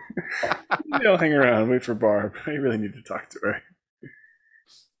 whew. Maybe I'll hang around, wait for Barb. I really need to talk to her.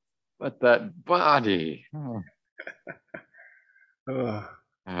 But that body. More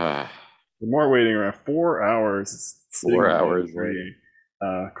waiting around. 4 hours. 4 hours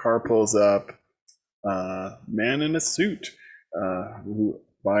later. Car pulls up. Man in a suit, who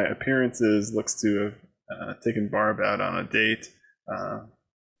by appearances looks to have taken Barb out on a date.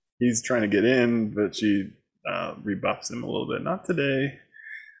 He's trying to get in, but she rebuffs him a little bit. Not today.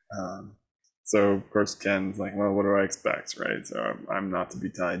 So of course Ken's like, well, what do I expect, right? So I'm not to be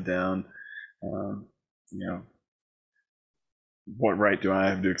tied down. What right do I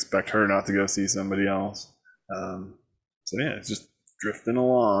have to expect her not to go see somebody else? So yeah, it's just drifting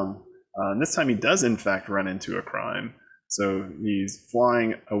along. And this time he does in fact run into a crime. So he's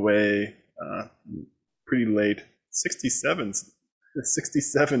flying away pretty late, 67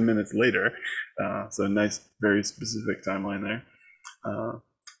 minutes later. So a nice, very specific timeline there.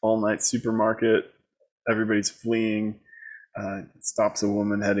 All night supermarket, everybody's fleeing. Stops a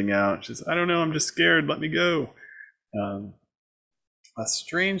woman heading out. She says, I don't know, I'm just scared, let me go. A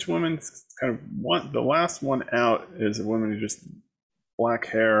strange woman, kind of the last one out is a woman who just black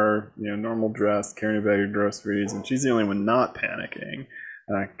hair, normal dress, carrying a bag of groceries, and she's the only one not panicking.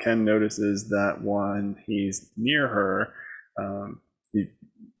 Ken notices that when he's near her, he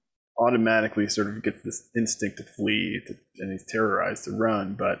automatically sort of gets this instinct to flee, and he's terrorized to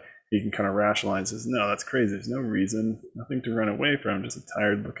run, but he can kind of rationalize this. No, that's crazy. There's no reason, nothing to run away from, just a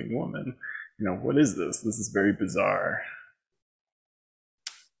tired-looking woman. What is this? This is very bizarre.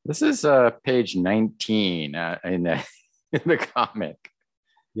 This is page 19 in the comic.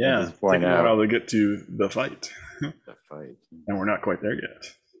 Yeah, it's taking a while to get to the fight. The fight. And we're not quite there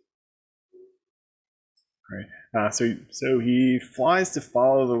yet. Right. So he flies to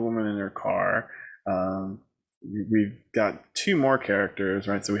follow the woman in her car. We've got two more characters,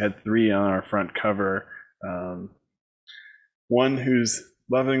 right? So we had three on our front cover. One who's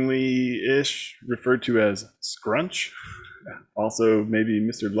lovingly-ish referred to as Scrunch. Also, maybe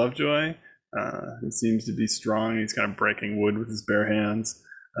Mr. Lovejoy. He seems to be strong. He's kind of breaking wood with his bare hands.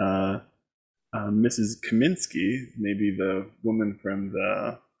 Mrs. Kaminsky, maybe the woman from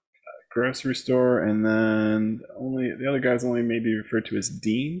the grocery store, and then only the other guy's only maybe referred to as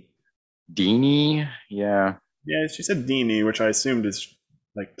Dean. Deanie, yeah. Yeah, she said Deanie, which I assumed is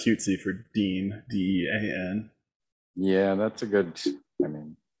like cutesy for Dean, Dean. Yeah, that's a good, I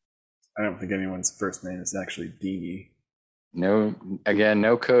mean, I don't think anyone's first name is actually Deanie. no, again,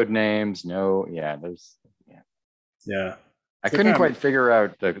 no code names, no, yeah, there's, yeah. Yeah. I So couldn't kind quite of, figure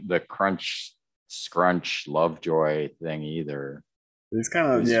out the crunch, scrunch, lovejoy thing either. he's kind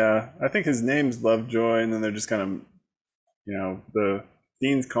It of, was, yeah. I think his name's Lovejoy, and then they're just kind of, the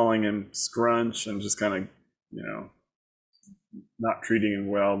Dean's calling him Scrunch and just kind of, you know, not treating him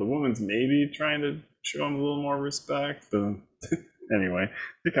well. The woman's maybe trying to show him a little more respect, but anyway,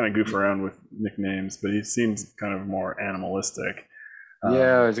 they kind of goof around with nicknames, but he seems kind of more animalistic.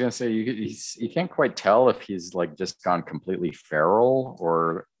 yeah, I was gonna say you can't quite tell if he's like just gone completely feral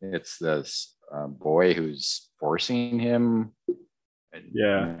or it's this boy who's forcing him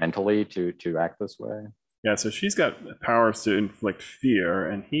Yeah, mentally to act this way. yeah. So she's got powers to inflict fear,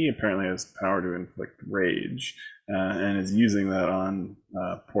 and he apparently has power to inflict rage, and is using that on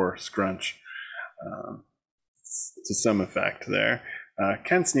poor Scrunch to some effect there.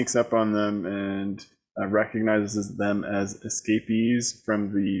 Ken sneaks up on them and recognizes them as escapees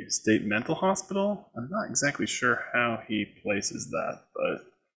from the state mental hospital. I'm not exactly sure how he places that, but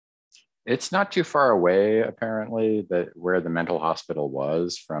It's not too far away, apparently, that where the mental hospital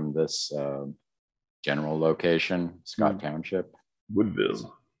was from this general location, Scott Township. It's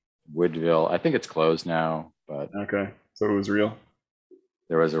Woodville. Woodville. I think it's closed now, but Okay, so it was real.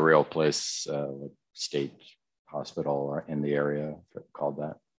 there was a real place, like state hospital in the area called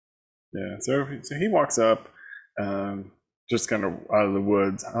that. Yeah, so he walks up, just kind of out of the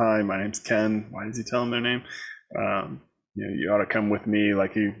woods. Hi, my name's Ken. Why does he tell him their name? You ought to come with me.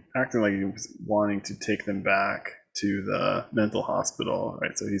 Like he acting like he was wanting to take them back to the mental hospital,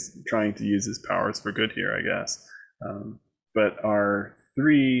 right? So he's trying to use his powers for good here, I guess. But our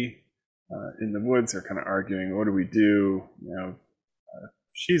three in the woods are kind of arguing. What do we do?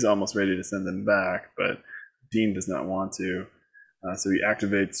 She's almost ready to send them back, but Dean does not want to. So he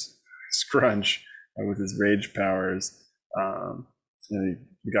activates Scrunch with his rage powers. The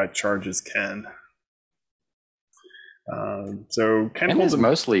guy charges Ken. So Ken holds is him.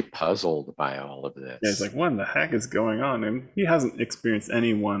 mostly puzzled by all of this. Yeah, he's like, what the heck is going on? And he hasn't experienced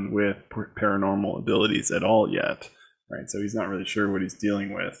anyone with paranormal abilities at all yet, right? So he's not really sure what he's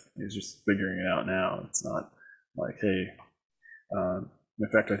dealing with. He's just figuring it out now. It's not like, hey, in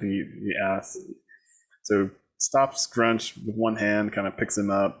fact, I think he asks, so stops Scrunch with one hand, kind of picks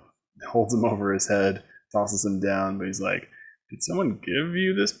him up, holds him over his head, tosses him down, but he's like, did someone give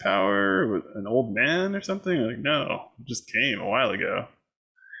you this power? An old man or something? Like, no, it just came a while ago.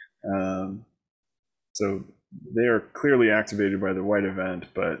 So they are clearly activated by the white event,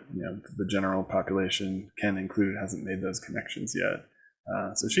 but the general population, Ken included, hasn't made those connections yet.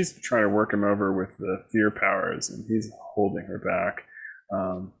 So she's trying to work him over with the fear powers, and he's holding her back.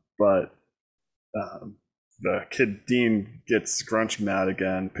 But the kid Dean gets Scrunch mad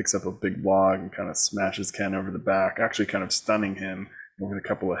again, picks up a big log and kind of smashes Ken over the back, actually kind of stunning him with a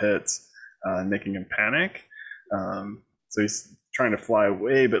couple of hits, making him panic. So he's trying to fly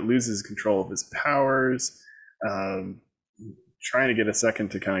away, but loses control of his powers. Trying to get a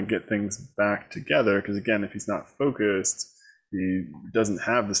second to kind of get things back together, because again, if he's not focused, he doesn't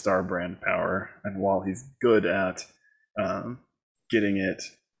have the star brand power. And while he's good at getting it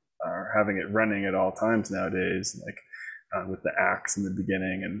or having it running at all times nowadays, like with the axe in the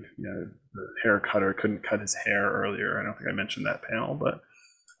beginning, and the hair cutter couldn't cut his hair earlier. I don't think I mentioned that panel, but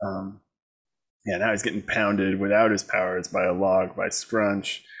yeah, now he's getting pounded without his powers by a log, by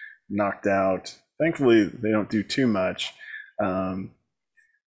Scrunch, knocked out. Thankfully, they don't do too much,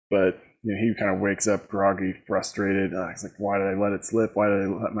 but he kind of wakes up groggy, frustrated. He's like, why did I let it slip? Why did I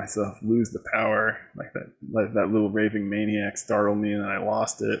let myself lose the power? Like that little raving maniac startled me, and then I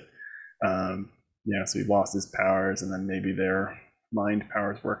lost it. So he lost his powers, and then maybe their mind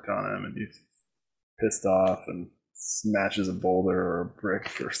powers worked on him, and he's pissed off and smashes a boulder or a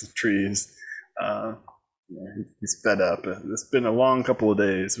brick or some trees. He's fed up. It's been a long couple of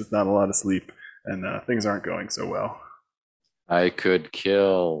days with not a lot of sleep, and things aren't going so well. I could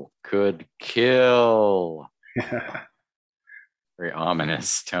kill. Very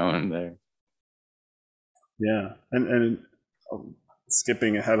ominous tone there. Yeah, and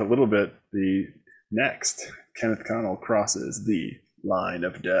skipping ahead a little bit, the next Kenneth Connell crosses the line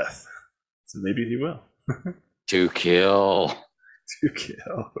of death. So maybe he will. To kill. To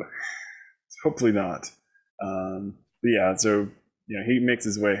kill. Hopefully not. But yeah, so he makes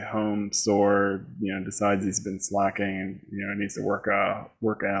his way home sore. Decides he's been slacking and needs to work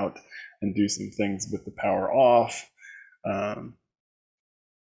out and do some things with the power off. And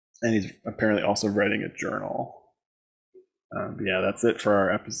he's apparently also writing a journal. But yeah, that's it for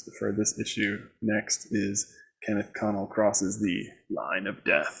our episode for this issue. Next is Kenneth Connell crosses the line of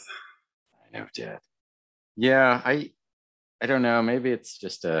death. Line of death. Yeah, I don't know. Maybe it's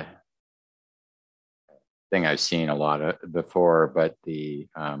just a thing I've seen a lot of before, but a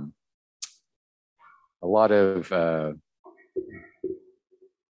lot of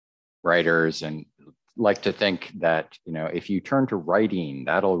writers and like to think that if you turn to writing,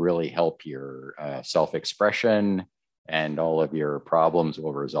 that'll really help your self-expression and all of your problems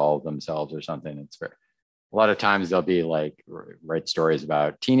will resolve themselves or something. It's very, a lot of times they'll be like write stories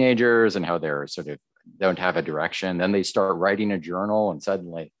about teenagers and how they're sort of don't have a direction. Then they start writing a journal and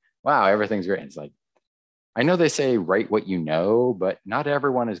suddenly, wow, everything's great. It's like, I know they say write what you know, but not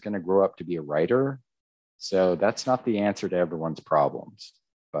everyone is going to grow up to be a writer. So that's not the answer to everyone's problems.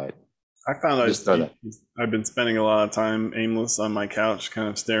 But I found I've been spending a lot of time aimless on my couch, kind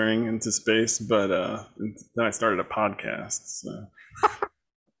of staring into space, but then I started a podcast. So.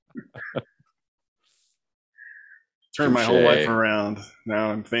 Turned my whole life around. Now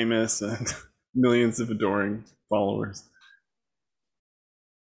I'm famous and millions of adoring followers.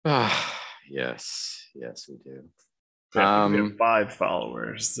 Yes, we do. Yeah, we have 5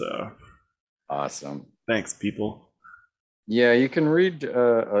 followers, so awesome. Thanks, people. Yeah, you can read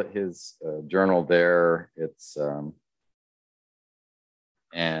his journal there. It's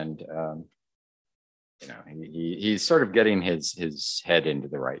he's sort of getting his head into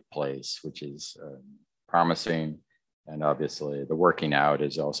the right place, which is promising. And obviously, the working out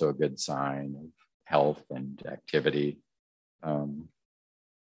is also a good sign of health and activity.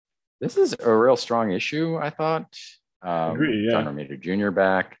 This is a real strong issue, I thought. Agree, yeah. John Romita Jr.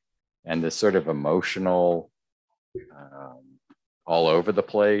 back, and this sort of emotional, all over the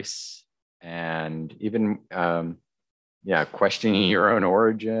place, and even questioning your own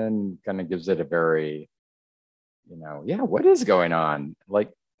origin kind of gives it a very, what is going on?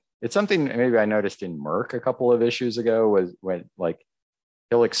 Like, it's something maybe I noticed in Merc a couple of issues ago was when like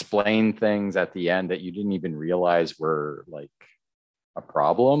he'll explain things at the end that you didn't even realize were like a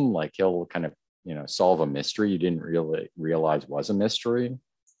problem. Like he'll kind of solve a mystery you didn't really realize was a mystery.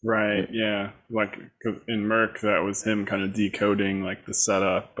 Right. Yeah. Like in Merc, that was him kind of decoding like the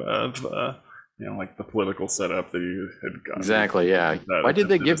setup of like the political setup that he had gotten. Exactly. Yeah. Why did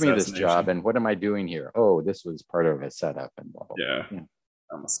they give me this job, and what am I doing here? Oh, this was part of a setup, and blah blah. Yeah.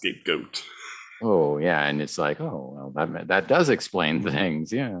 I'm a scapegoat. Oh yeah, and it's like, oh well, that does explain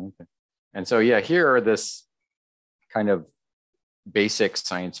things. Yeah. Okay. And so here this kind of basic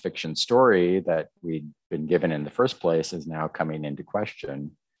science fiction story that we'd been given in the first place is now coming into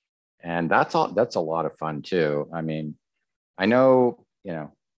question. And that's a lot of fun too. I mean, I know,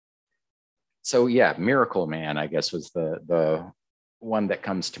 so yeah, Miracle Man, I guess, was the one that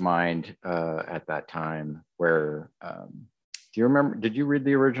comes to mind at that time where, do you remember, did you read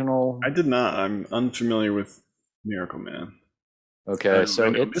the original? I did not. I'm unfamiliar with Miracle Man. Okay,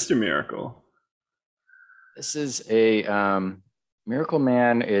 so it's Mr. Miracle. This is a, Miracle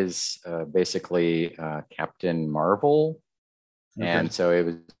Man is basically Captain Marvel. Okay. And so it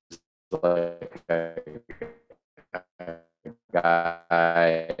was like a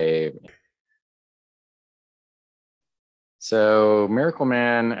guy. So Miracle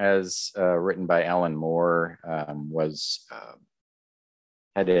Man, as written by Alan Moore,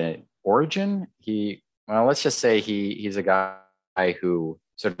 had an origin. Let's just say he's a guy who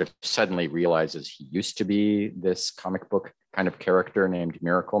sort of suddenly realizes he used to be this comic book kind of character named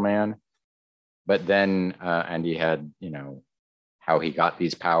Miracle Man, but then and he had how he got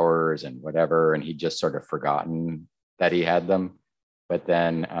these powers and whatever, and he just sort of forgotten that he had them. But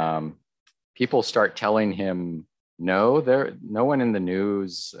then people start telling him, no one in the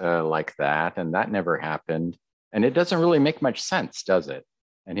news like that, and that never happened, and it doesn't really make much sense, does it?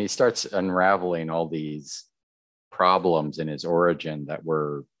 And he starts unraveling all these problems in his origin that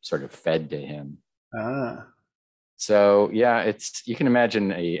were sort of fed to him. So yeah, you can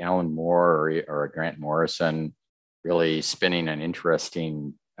imagine a Alan Moore or a Grant Morrison really spinning an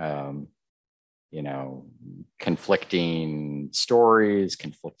interesting, conflicting stories,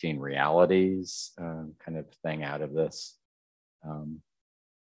 conflicting realities kind of thing out of this.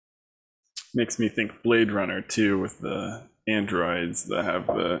 Makes me think Blade Runner too, with the androids that have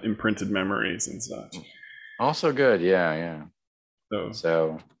the imprinted memories and such. Also good, yeah.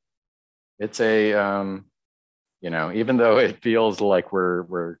 So it's a even though it feels like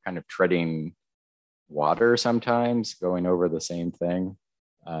we're kind of treading water sometimes, going over the same thing,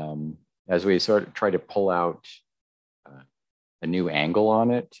 as we sort of try to pull out a new angle on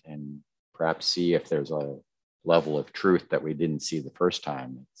it and perhaps see if there's a level of truth that we didn't see the first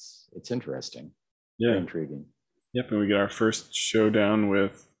time. It's interesting. Yeah. Very intriguing. Yep, and we get our first showdown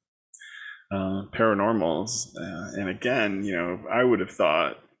with paranormals, and again, I would have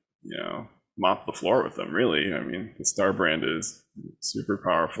thought, mop the floor with them. Really, I mean, the Star Brand is super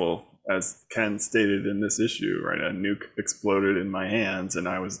powerful, as Ken stated in this issue. Right, a nuke exploded in my hands, and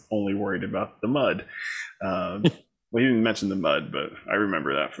I was only worried about the mud. Well, he didn't mention the mud, but I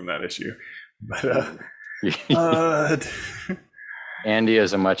remember that from that issue. But Andy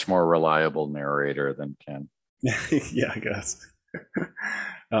is a much more reliable narrator than Ken. Yeah, I guess.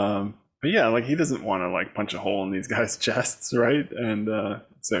 But yeah, like he doesn't want to like punch a hole in these guys' chests, right? And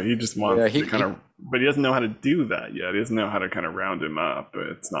so he just wants to kind of, but he doesn't know how to do that yet. He doesn't know how to kind of round him up.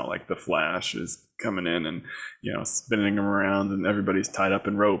 It's not like the Flash is coming in and spinning him around and everybody's tied up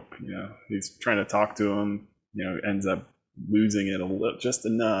in rope. He's trying to talk to him. Ends up losing it a little, just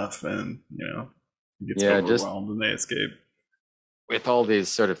enough, and he gets overwhelmed and they escape. With all these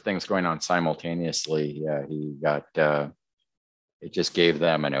sort of things going on simultaneously, he got. It just gave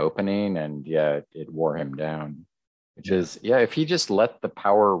them an opening, and it wore him down. Which is, if he just let the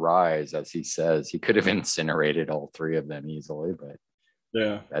power rise, as he says, he could have incinerated all three of them easily, but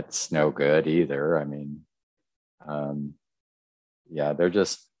that's no good either. I mean, they're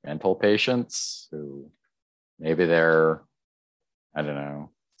just mental patients who maybe they're, I don't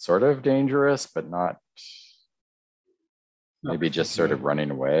know, sort of dangerous, but not maybe just sort of running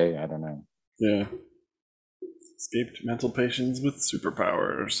away. I don't know. Yeah. Escaped mental patients with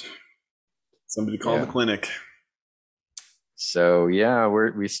superpowers. Somebody call the clinic. So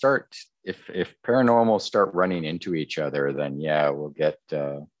we start, if paranormals start running into each other, then we'll get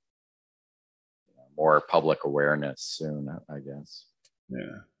more public awareness soon, I guess.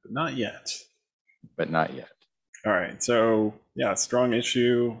 Yeah, but not yet. All right, so strong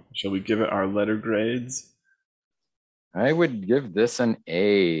issue. Shall we give it our letter grades? I would give this an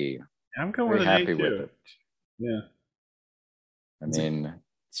A. I'm going with an A too. With it. Yeah. I mean,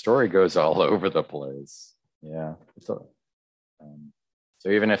 story goes all over the place. Yeah. So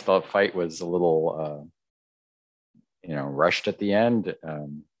even if the fight was a little, rushed at the end,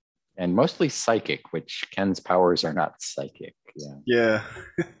 and mostly psychic, which Ken's powers are not psychic. Yeah.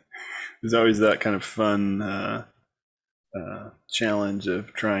 There's always that kind of fun challenge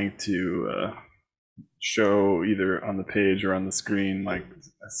of trying to show either on the page or on the screen like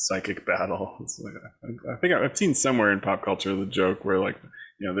a psychic battle. I think I've seen somewhere in pop culture the joke where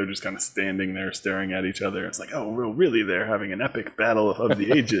they're just kind of standing there staring at each other. It's like, oh, well, really, they're having an epic battle of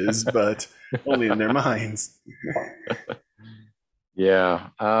the ages, but only in their minds. Yeah.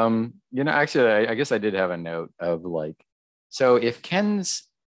 Actually, I guess I did have a note of so if Ken's,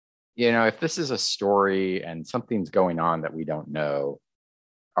 if this is a story and something's going on that we don't know,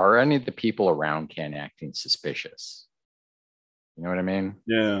 are any of the people around Ken acting suspicious? You know what I mean?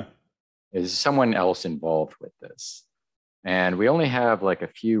 Yeah. Is someone else involved with this? And we only have a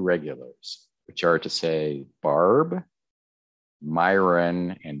few regulars, which are to say Barb,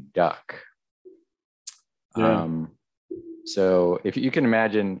 Myron, and Duck. Yeah. So if you can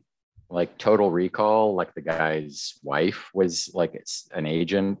imagine Total Recall, the guy's wife was an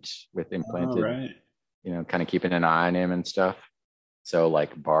agent with implanted, kind of keeping an eye on him and stuff. So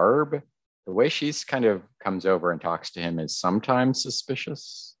Barb, the way she's kind of comes over and talks to him is sometimes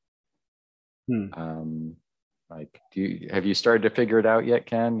suspicious. Have you started to figure it out yet,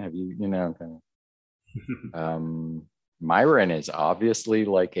 Ken? Have you, kind of, Myron is obviously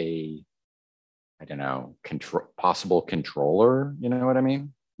a, I don't know, possible controller. You know what I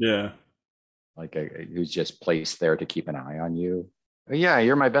mean? Yeah. Who's just placed there to keep an eye on you. Oh, yeah,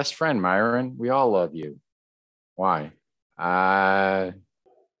 you're my best friend, Myron. We all love you. Why? I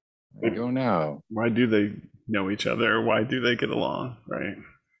don't know. Why do they know each other? Why do they get along? Right.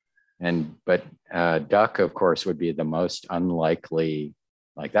 But Duck, of course, would be the most unlikely.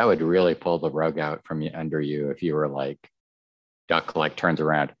 That would really pull the rug out from under you if you were Duck turns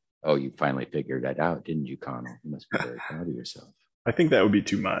around. Oh, you finally figured that out, didn't you, Connell? You must be very proud of yourself. I think that would be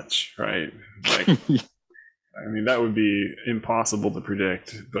too much, right? I mean, that would be impossible to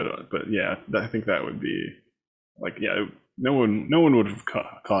predict. But yeah, I think that would be no one would have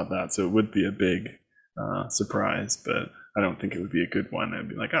caught that, so it would be a big surprise. But I don't think it would be a good one. I'd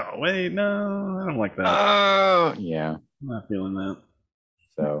be like, oh wait, no, I don't like that. Oh yeah, I'm not feeling that.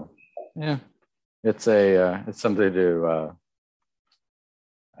 So yeah, it's something to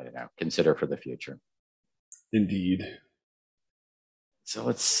I don't know, consider for the future. Indeed. So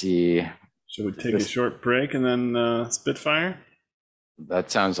let's see. Should we take a short break and then Spitfire? That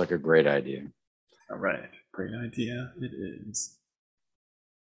sounds like a great idea. All right. Great idea. It is.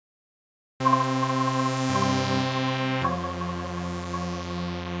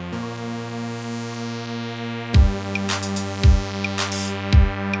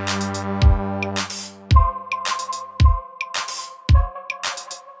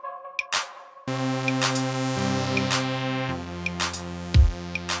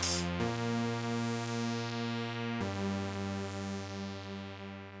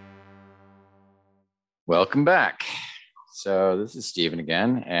 Welcome back. So this is Stephen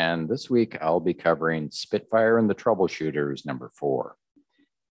again, and this week I'll be covering Spitfire and the Troubleshooters #4.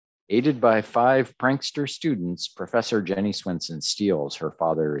 Aided by 5 prankster students, Professor Jenny Swenson steals her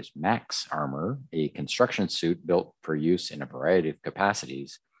father's Max armor, a construction suit built for use in a variety of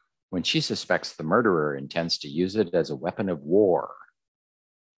capacities, when she suspects the murderer intends to use it as a weapon of war.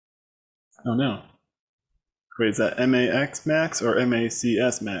 Oh no. Wait, is that MAX Max or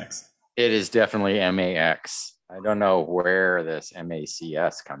MACS Max? It is definitely MAX. I don't know where this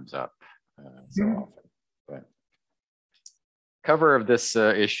MACS comes up so often, but cover of this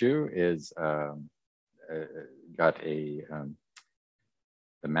issue is got the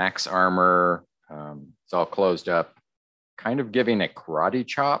Max armor. It's all closed up, kind of giving a karate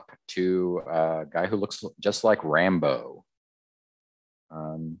chop to a guy who looks just like Rambo.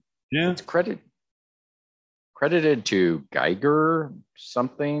 Yeah, it's credited to Geiger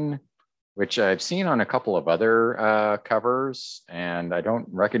something, which I've seen on a couple of other covers, and I don't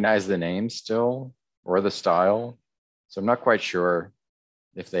recognize the name still or the style. So I'm not quite sure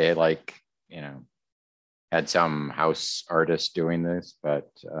if they had some house artist doing this,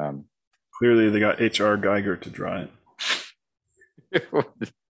 but clearly they got H.R. Geiger to draw it. It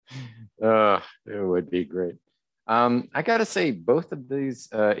would be great. I got to say, both of these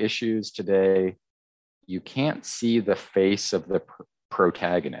issues today, you can't see the face of the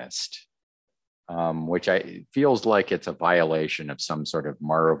protagonist. Which feels like it's a violation of some sort of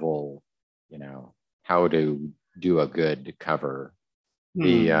Marvel, how to do a good cover.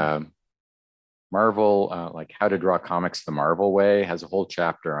 The Marvel, like How to Draw Comics the Marvel Way, has a whole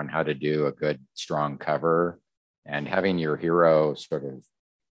chapter on how to do a good, strong cover, and having your hero sort of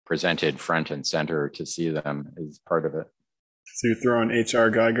presented front and center to see them is part of it. So you're throwing H.R.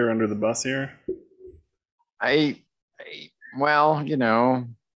 Geiger under the bus here? Well,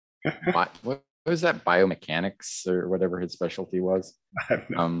 what was that, biomechanics or whatever his specialty was? I have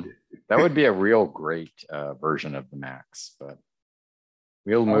no idea. That would be a real great version of the Max, but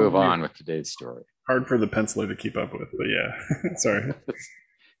we'll move on with today's story. Hard for the penciler to keep up with, but yeah. Sorry.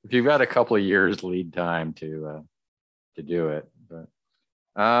 If you've got a couple of years lead time to do it, but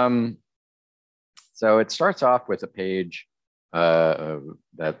so it starts off with a page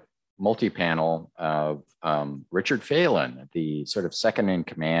that multi-panel of Richard Phelan, the sort of second in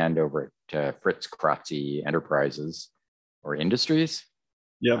command over at Fritz Kratzy Enterprises or Industries.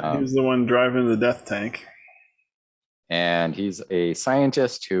 Yep, he was the one driving the death tank. And he's a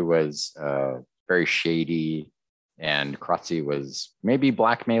scientist who was very shady, and Kratzy was maybe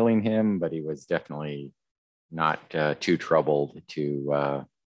blackmailing him, but he was definitely not too troubled to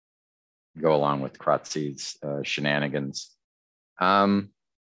go along with Kratzy's shenanigans.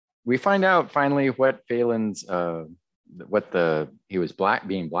 We find out finally what Phelan's he was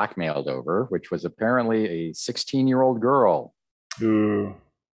being blackmailed over, which was apparently a 16-year-old girl. Ooh.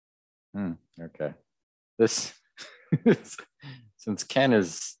 Okay. This since Ken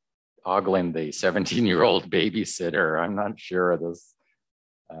is ogling the 17-year-old babysitter, I'm not sure of this.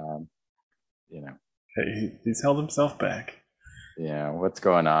 Hey, he's held himself back. Yeah, what's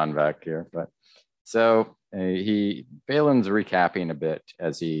going on back here? But so Phelan's recapping a bit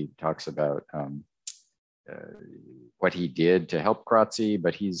as he talks about what he did to help Kratzy,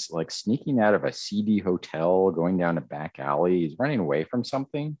 but he's like sneaking out of a seedy hotel, going down a back alley. He's running away from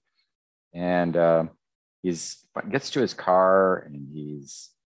something, and gets to his car, and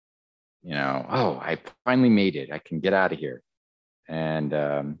he's, oh, I finally made it. I can get out of here.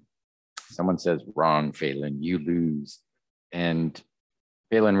 And someone says, "Wrong, Phelan, you lose." And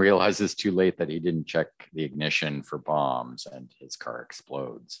Phelan realizes too late that he didn't check the ignition for bombs, and his car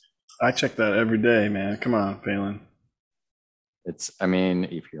explodes. I check that every day, man. Come on, Phelan.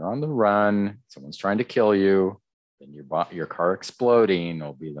 If you're on the run, someone's trying to kill you, then your car exploding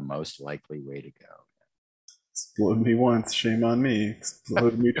will be the most likely way to go. Explode me once, shame on me.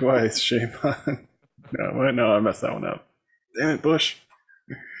 Explode me twice, shame on. No, I messed that one up. Damn it, Bush.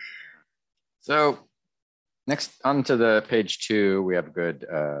 So Next, onto the page 2, we have a good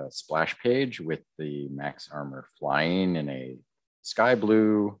splash page with the Max Armor flying in a sky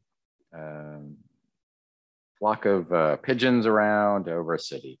blue flock of pigeons around over a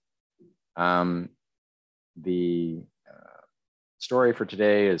city. The story for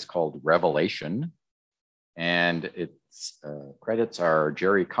today is called Revelation, and its credits are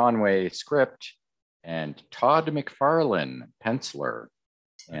Jerry Conway script and Todd McFarlane penciler.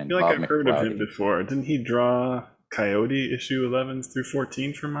 I feel like I've heard of him before. Didn't he draw Coyote issue 11 through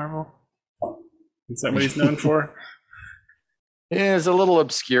 14 for Marvel? Is that what he's known for? He is a little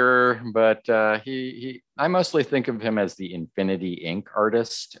obscure, but I mostly think of him as the Infinity Inc.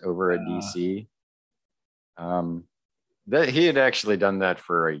 artist over at DC. He had actually done that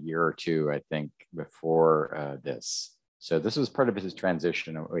for a year or two, I think, before this. So this was part of his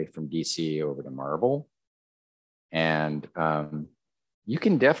transition away from DC over to Marvel. And you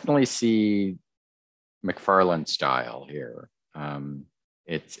can definitely see McFarlane style here.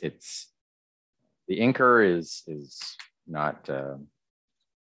 It's the inker is not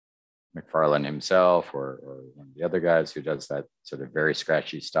McFarlane himself or one of the other guys who does that sort of very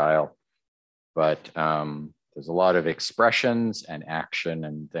scratchy style, but there's a lot of expressions and action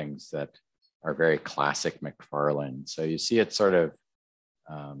and things that are very classic McFarlane. So you see it sort of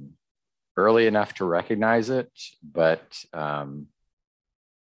early enough to recognize it, but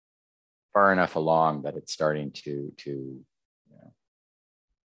far enough along that it's starting to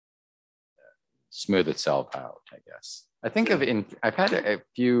smooth itself out, I guess. I think I've had a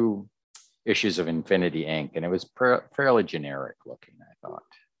few issues of Infinity Inc. and it was fairly generic looking, I thought.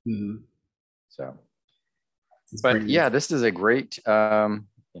 Mm-hmm. So, but yeah, this is a great,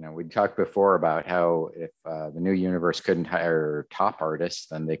 we talked before about how if the new universe couldn't hire top artists,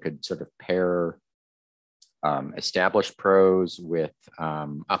 then they could sort of pair established pros with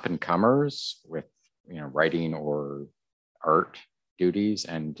up and comers with, writing or art duties.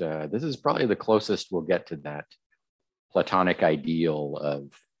 And this is probably the closest we'll get to that platonic ideal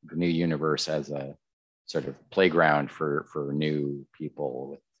of the new universe as a sort of playground for new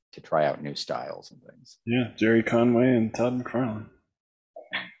people to try out new styles and things. Yeah, Jerry Conway and Todd McFarlane.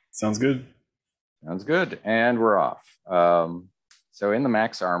 Sounds good. Sounds good. And we're off. So in the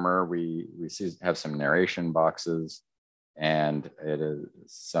Max Armor, we have some narration boxes, and it is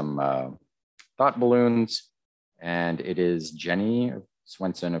some thought balloons, and it is Jenny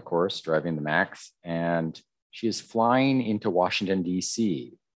Swenson, of course, driving the Max, and she is flying into Washington,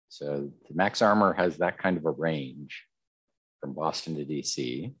 D.C. So the Max Armor has that kind of a range from Boston to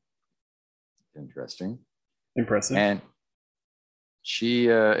D.C. Interesting. Impressive. And she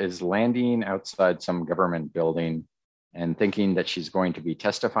is landing outside some government building and thinking that she's going to be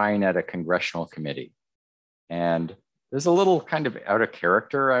testifying at a congressional committee. And there's a little kind of out of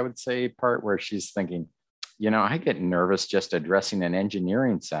character, I would say, part where she's thinking, I get nervous just addressing an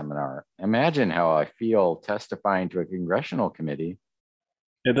engineering seminar. Imagine how I feel testifying to a congressional committee.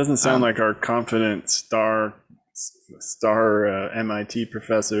 It doesn't sound like our confident star MIT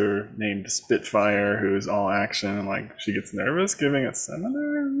professor named Spitfire, who's all action, and like she gets nervous giving a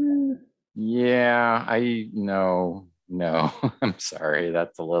seminar. Yeah, I know. No, I'm sorry.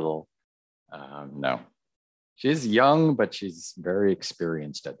 That's a little, no. She's young, but she's very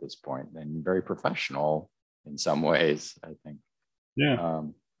experienced at this point and very professional in some ways, I think. Yeah.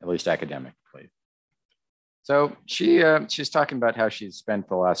 At least academically. So she's talking about how she's spent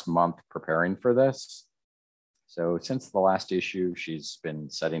the last month preparing for this. So since the last issue, she's been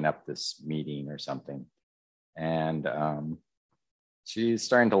setting up this meeting or something. And she's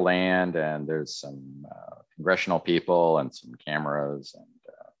starting to land, and there's some congressional people and some cameras. And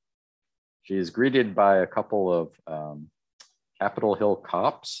she's greeted by a couple of Capitol Hill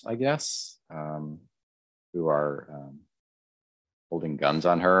cops, I guess, who are holding guns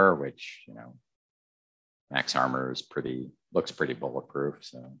on her, which, Max Armor is looks pretty bulletproof.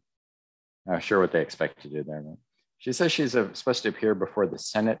 So not sure what they expect to do there. She says she's supposed to appear before the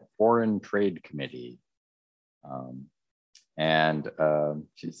Senate Foreign Trade Committee. And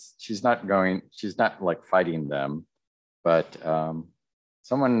she's not like fighting them, but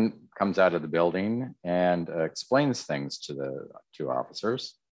someone comes out of the building and explains things to the two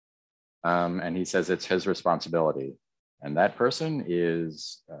officers. And he says it's his responsibility. And that person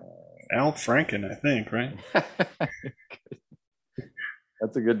is Al Franken, I think, right?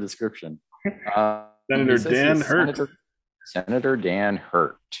 That's a good description. Senator Dan Hurt. Senator Dan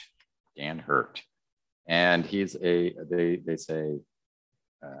Hurt. Dan Hurt. And he's they say,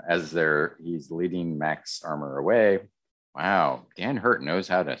 as he's leading Max Armor away, wow, Dan Hurt knows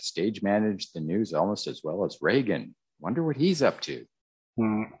how to stage manage the news almost as well as Reagan. Wonder what he's up to.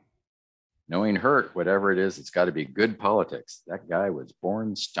 Knowing Hurt, whatever it is, it's got to be good politics. That guy was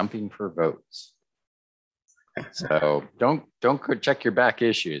born stumping for votes. So don't check your back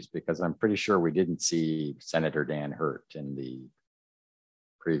issues, because I'm pretty sure we didn't see Senator Dan Hurt in the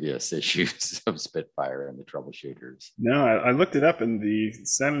previous issues of Spitfire and the Troubleshooters. No, I looked it up, and the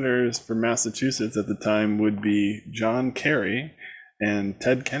senators for Massachusetts at the time would be John Kerry and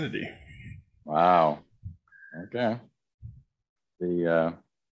Ted Kennedy. Wow. Okay.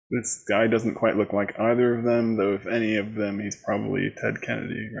 This guy doesn't quite look like either of them, though if any of them, he's probably Ted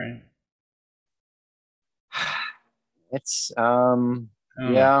Kennedy, right? It's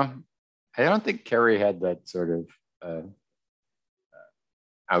yeah. I don't think Kerry had that sort of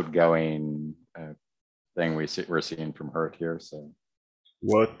outgoing thing we're seeing from Hurt here. So,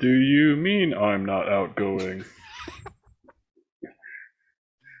 what do you mean I'm not outgoing?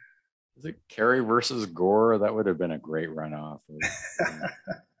 is it Kerry versus Gore? That would have been a great runoff.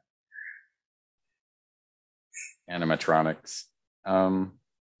 Animatronics.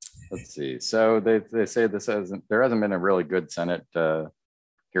 Let's see. So they say there hasn't been a really good Senate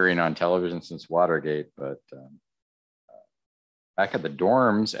hearing on television since Watergate, but back at the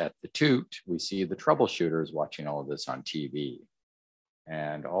dorms at the Toot, we see the Troubleshooters watching all of this on TV.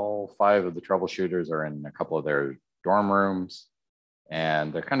 And all 5 of the Troubleshooters are in a couple of their dorm rooms,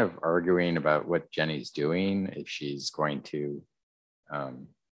 and they're kind of arguing about what Jenny's doing, if she's going to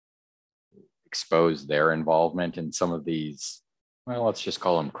expose their involvement in some of these, well, let's just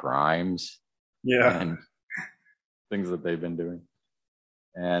call them crimes. Yeah. And things that they've been doing.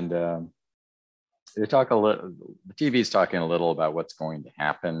 And they talk a little, the TV's talking a little about what's going to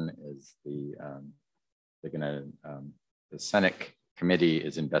happen is they're going to, the Senate committee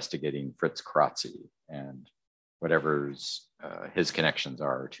is investigating Fritz Kratzy and whatever's his connections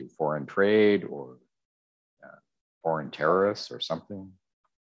are to foreign trade or foreign terrorists or something.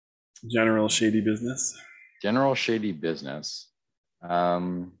 General shady business. General shady business.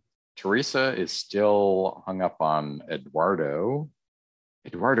 Teresa is still hung up on Eduardo.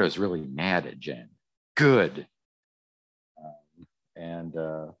 Eduardo is really mad at Jen. Good. And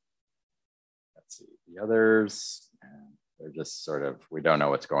let's see, the others, they're just sort of, we don't know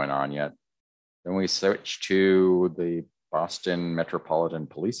what's going on yet. Then we switch to the Boston Metropolitan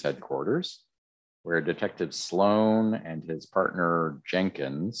Police Headquarters, where Detective Sloan and his partner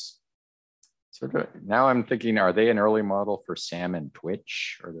Jenkins, sort of, now I'm thinking, are they an early model for Sam and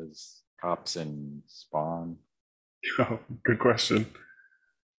Twitch, or does Cops and Spawn? Oh, good question.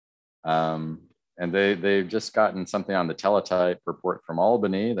 And they've just gotten something on the teletype report from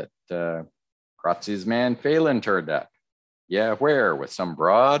Albany that Kratzy's man Phelan turned up. Yeah, where? With some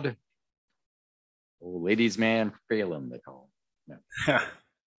broad? Oh, ladies' man Phelan, they call him. No.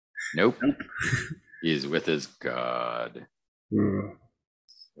 Nope. He's with his God.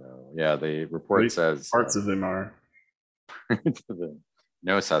 So, yeah, the report says parts of them are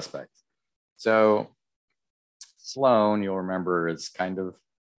no suspects. So Sloan, you'll remember, is kind of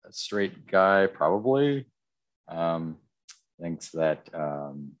a straight guy, probably. Thinks that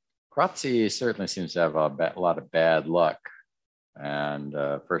Kratzy certainly seems to have a lot of bad luck. And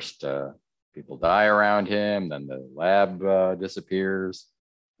first, people die around him, then the lab disappears.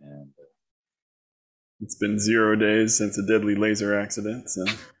 And it's been 0 days since a deadly laser accident. So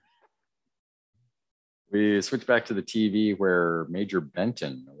we switch back to the TV where Major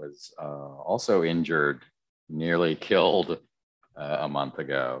Benton was also injured, nearly killed a month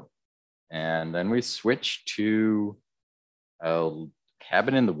ago. And then we switch to a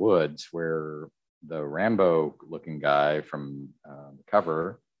cabin in the woods where the Rambo looking guy from the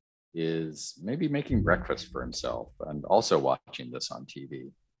cover is maybe making breakfast for himself and also watching this on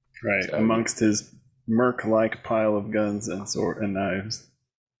TV. Right, so, amongst his Merc-like pile of guns and sword and knives.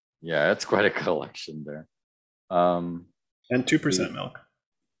 Yeah, it's quite a collection there. And 2% milk.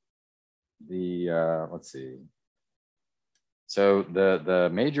 Let's see. So the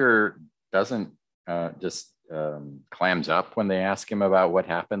major doesn't just clams up when they ask him about what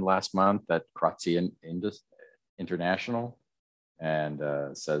happened last month at Kratzy International, and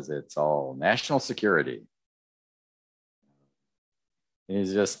says it's all national security. And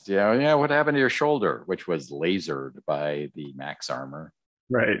he's just, yeah, what happened to your shoulder, which was lasered by the Max armor?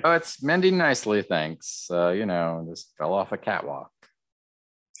 Right. Oh, it's mending nicely, thanks. Just fell off a catwalk.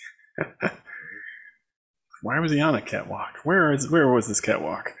 Why was he on a catwalk? Where was this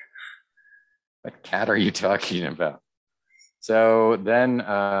catwalk? What cat are you talking about? So then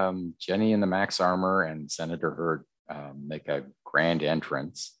Jenny in the Max armor and Senator Hurd make a grand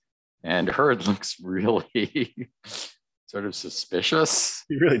entrance, and Hurd looks really sort of suspicious.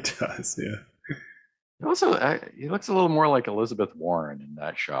 He really does, yeah. Also, he looks a little more like Elizabeth Warren in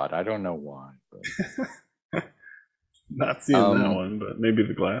that shot. I don't know why, but Not seeing that um, one, but maybe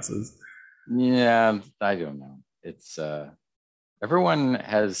the glasses. yeah, I don't know. It's everyone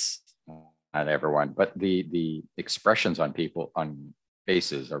has not everyone, but the expressions on people on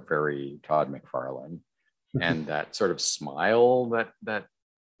faces are very Todd McFarlane, and that sort of smile that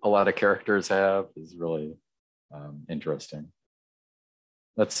a lot of characters have is really interesting.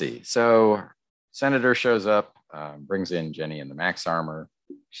 Let's see. So Senator shows up, brings in Jenny in the Max armor.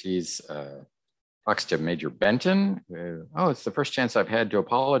 She's talks to Major Benton. Oh, it's the first chance I've had to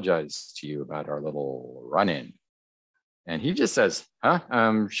apologize to you about our little run-in. And he just says, huh?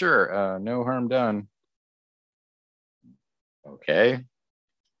 Sure, no harm done. Okay.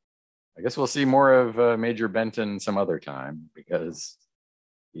 I guess we'll see more of Major Benton some other time because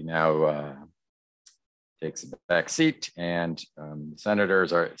he now takes a back seat, and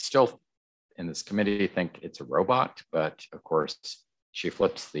senators are still in this committee think it's a robot, but of course she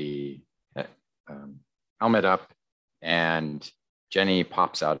flips the helmet up and Jenny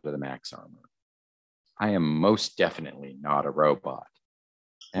pops out of the Max armor. I am most definitely not a robot.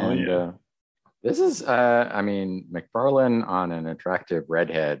 And this is, I mean, McFarlane on an attractive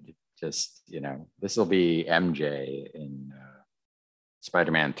redhead, just, this will be MJ in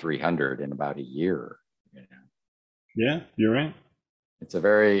Spider-Man 300 in about a year. Yeah, you're right. It's a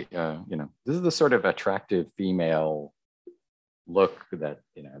very, this is the sort of attractive female look that,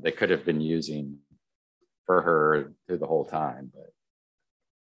 they could have been using for her through the whole time. But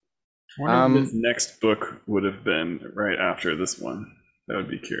I wonder if this next book would have been right after this one. That would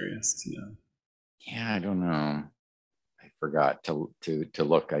be curious to know. Yeah, I don't know. I forgot to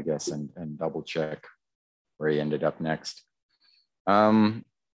look, I guess, and double check where he ended up next.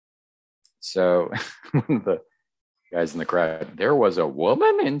 So one of the guys in the crowd, there was a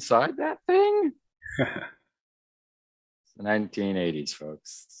woman inside that thing? It's the 1980s,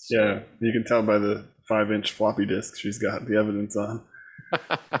 folks. Yeah, you can tell by the 5-inch floppy disk she's got the evidence on.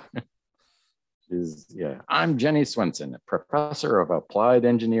 I'm Jenny Swenson, professor of applied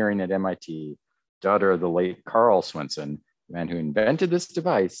engineering at MIT, daughter of the late Carl Swenson, the man who invented this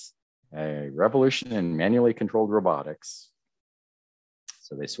device, a revolution in manually controlled robotics.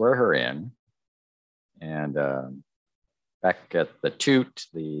 So they swear her in. And back at the toot,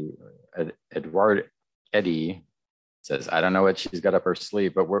 Eddie says, I don't know what she's got up her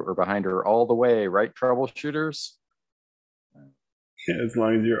sleeve, but we're behind her all the way, right, troubleshooters? Yeah, as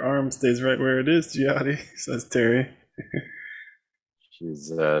long as your arm stays right where it is, Giatti, says Terry.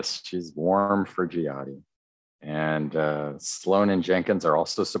 She's warm for Giatti. And Sloan and Jenkins are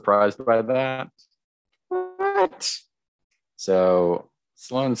also surprised by that. What? So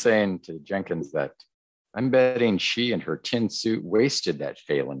Sloan's saying to Jenkins that I'm betting she and her tin suit wasted that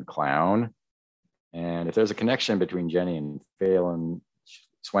Phelan clown. And if there's a connection between Jenny and Phelan,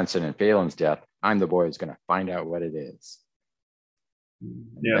 Swenson and Phelan's death, I'm the boy who's going to find out what it is.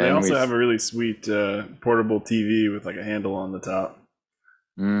 Yeah, they also have a really sweet portable TV with like a handle on the top.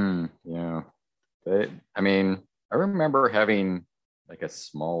 Yeah. I remember having like a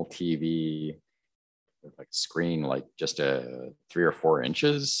small TV with like screen, like just 3 or 4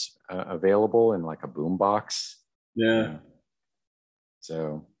 inches available in like a boom box. Yeah.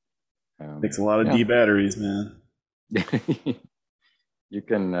 So takes a lot of D batteries, man. You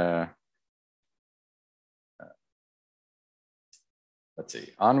can let's see.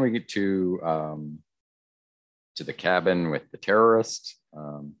 On we get to the cabin with the terrorist,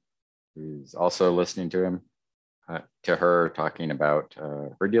 who's also listening to him, to her talking about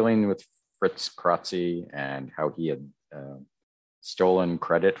her dealing with Fritz Kratzy and how he had stolen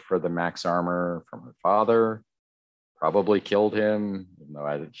credit for the Max armor from her father, probably killed him, even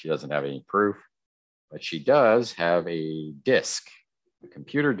though she doesn't have any proof. But she does have a disk, a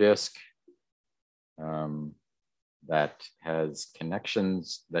computer disk, that has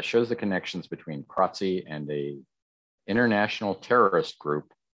connections, that shows the connections between Kratzy and a international terrorist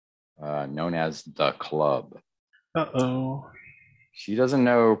group known as the Club. Uh-oh. She doesn't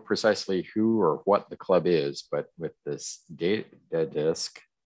know precisely who or what the club is, but with this data disk,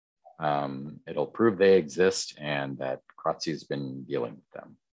 it'll prove they exist and that Kratzy's been dealing with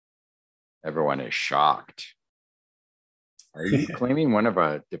them. Everyone is shocked. Are you claiming one of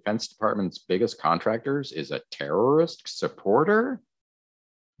a Defense Department's biggest contractors is a terrorist supporter?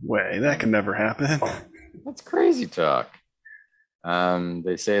 Way, that can never happen. That's crazy talk.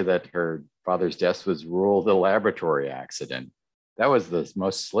 They say that her father's death was ruled a laboratory accident. That was the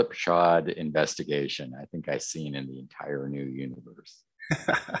most slipshod investigation I think I've seen in the entire new universe.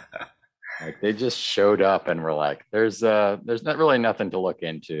 Like they just showed up and were like, "There's not really nothing to look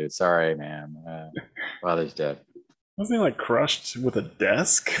into. Sorry, ma'am." Father's dead. Wasn't he like crushed with a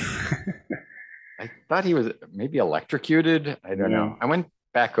desk? I thought he was maybe electrocuted. I don't Yeah. know. I went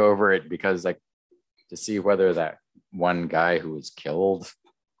back over it because like to see whether that one guy who was killed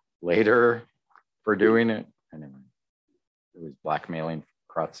later for doing it. Anyway, it was blackmailing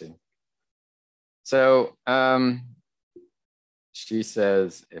Kratzy. So she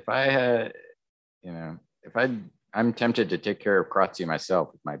says, if I had, if I'm tempted to take care of Kratzy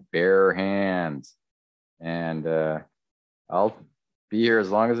myself with my bare hands, and I'll be here as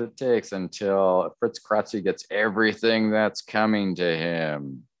long as it takes until Fritz Kratzy gets everything that's coming to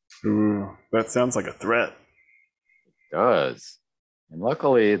him. Ooh, that sounds like a threat. It does. And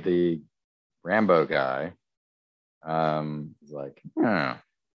luckily, the Rambo guy is like,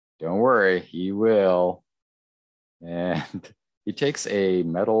 don't worry, he will. And he takes a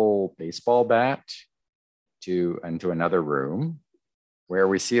metal baseball bat into another room where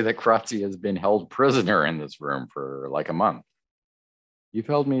we see that Kratzy has been held prisoner in this room for like a month. You've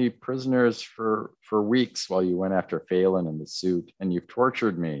held me prisoners for weeks while you went after Phelan in the suit, and you've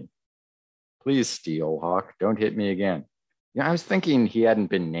tortured me. Please, Steelhawk, don't hit me again. Yeah, I was thinking he hadn't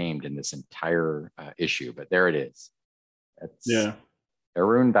been named in this entire issue, but there it is. That's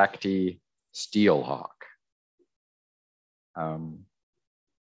Arun Bhakti Steelhawk.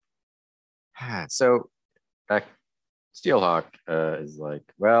 So Steelhawk is like,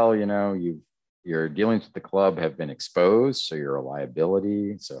 well, your dealings with the club have been exposed, so you're a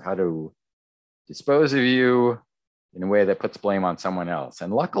liability. So how to dispose of you in a way that puts blame on someone else?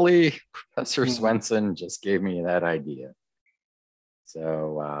 And luckily, Professor Swenson just gave me that idea.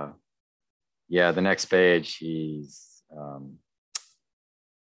 So the next page, he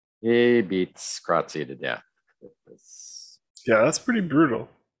beats Kratzy to death with this. Yeah, that's pretty brutal.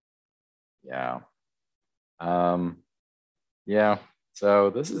 Yeah. So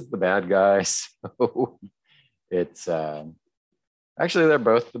this is the bad guy. So it's actually they're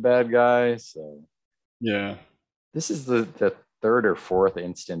both the bad guys. So yeah, this is the third or fourth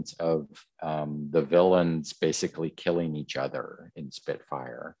instance of the villains basically killing each other in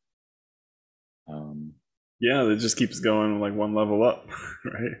Spitfire. Yeah, it just keeps going like one level up,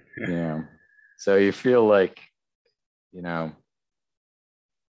 right? Yeah. So you feel like,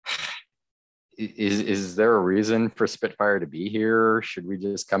 is there a reason for Spitfire to be here? Should we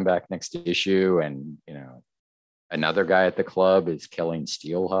just come back next issue and, another guy at the club is killing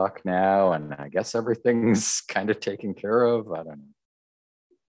Steelhawk now, and I guess everything's kind of taken care of? I don't know.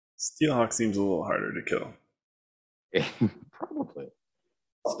 Steelhawk seems a little harder to kill. Probably.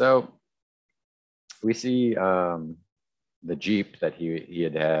 So we see the Jeep that he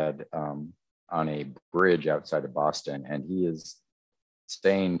had on a bridge outside of Boston, and he is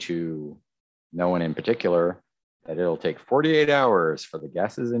saying to no one in particular that it'll take 48 hours for the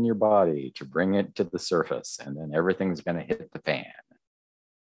gases in your body to bring it to the surface, and then everything's going to hit the fan.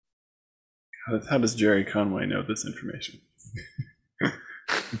 How does Jerry Conway know this information?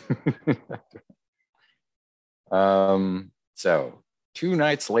 So 2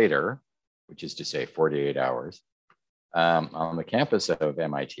 nights later, which is to say 48 hours, on the campus of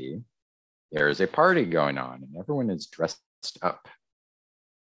MIT, there's a party going on, and everyone is dressed up.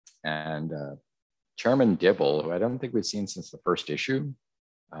 And Chairman Dibble, who I don't think we've seen since the first issue,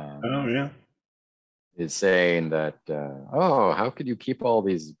 is saying that, how could you keep all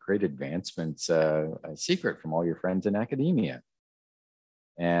these great advancements a secret from all your friends in academia?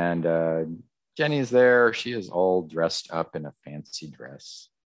 And Jenny's there. She is all dressed up in a fancy dress.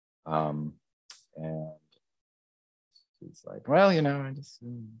 And she's like, well, I just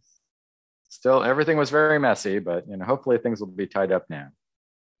still, everything was very messy, but, hopefully things will be tied up now.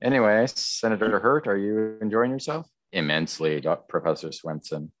 Anyway, Senator Hurt, are you enjoying yourself? Immensely, Professor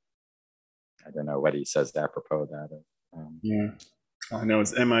Swenson. I don't know what he says apropos of that. Yeah. All I know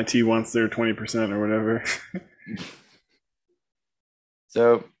is MIT wants their 20% or whatever.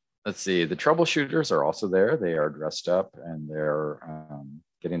 So let's see. The Troubleshooters are also there. They are dressed up and they're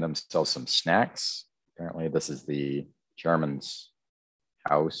getting themselves some snacks. Apparently, this is the chairman's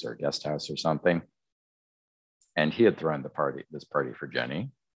house or guest house or something. And he had thrown this party for Jenny.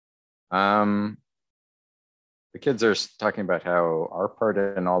 The kids are talking about how our part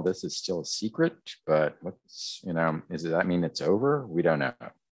in all this is still a secret, but does that mean it's over? We don't know.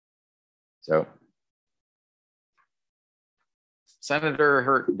 So Senator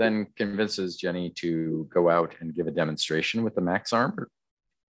Hurt then convinces Jenny to go out and give a demonstration with the Max armor,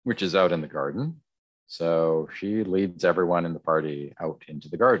 which is out in the garden. So she leads everyone in the party out into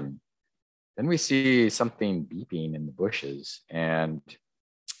the garden. Then we see something beeping in the bushes, and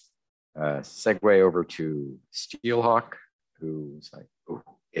segue over to Steelhawk, who's like, oh,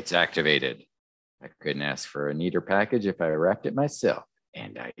 it's activated. I couldn't ask for a neater package if I wrapped it myself,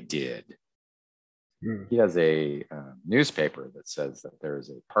 and I did. He has a newspaper that says that there's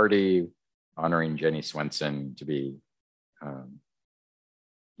a party honoring Jenny Swenson to be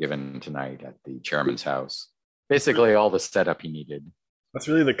given tonight at the chairman's house. Basically, all the setup he needed. That's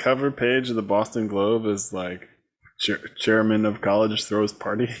really the cover page of the Boston Globe is like chairman of college throws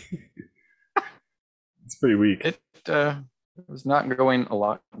party. It's pretty weak. It was not a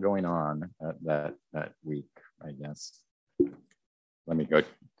lot going on that week, I guess. Let me go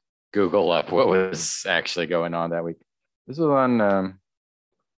Google up what was actually going on that week. This was on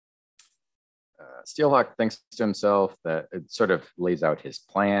Steelhawk thinks to himself that it sort of lays out his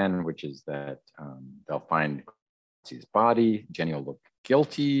plan, which is that they'll find his body. Jenny will look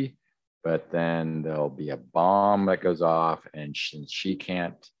guilty, but then there'll be a bomb that goes off, and she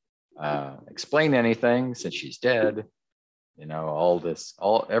can't explain anything since she's dead. You know,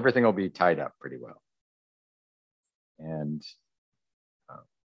 everything will be tied up pretty well. And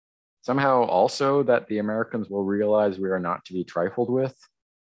somehow also that the Americans will realize we are not to be trifled with,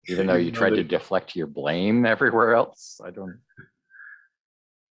 even though you tried to deflect your blame everywhere else.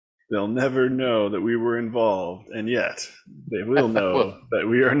 They'll never know that we were involved, and yet they will know that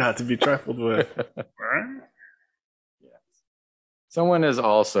we are not to be trifled with. Yes. Someone is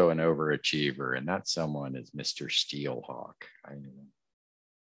also an overachiever, and that someone is Mr. Steelhawk.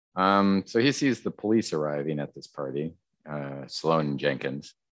 So he sees the police arriving at this party, Sloan and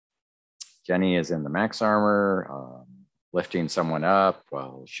Jenkins. Jenny is in the Max armor, lifting someone up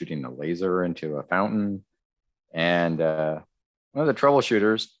while shooting a laser into a fountain. And one of the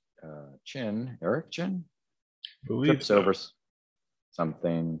troubleshooters, Eric Chin, trips over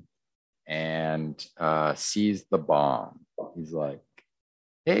something and sees the bomb. He's like,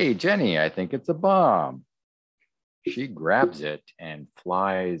 "Hey, Jenny, I think it's a bomb." She grabs it and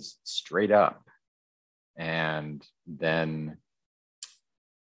flies straight up. And then,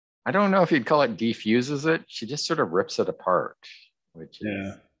 I don't know if you'd call it defuses it. She just sort of rips it apart, which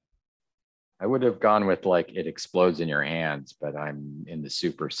is, I would have gone with like it explodes in your hands, but I'm in the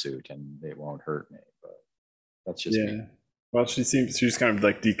super suit and it won't hurt me. But that's just me. Well, she's kind of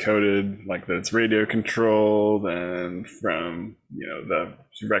like decoded, like that it's radio controlled, and from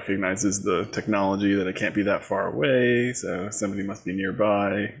she recognizes the technology that it can't be that far away, so somebody must be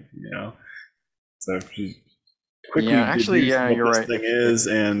nearby. So she's quickly you're right. Thing is,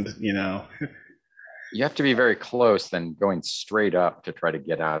 and you have to be very close. Then going straight up to try to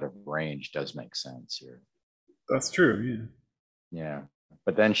get out of range does make sense here. That's true. Yeah,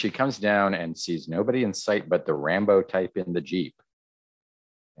 but then she comes down and sees nobody in sight but the Rambo type in the Jeep,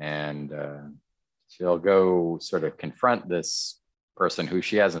 and she'll go sort of confront this person who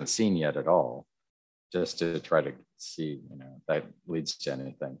she hasn't seen yet at all, just to try to see if that leads to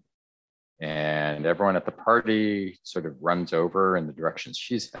anything. And everyone at the party sort of runs over in the direction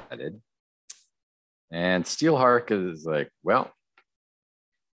she's headed. And Steelhawk is like, "Well,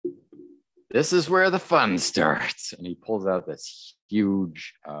 this is where the fun starts." And he pulls out this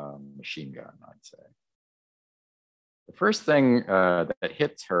huge machine gun, I'd say. The first thing that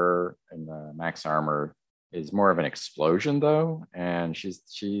hits her in the Max armor is more of an explosion, though. And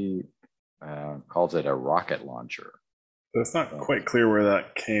she calls it a rocket launcher. So it's not quite clear where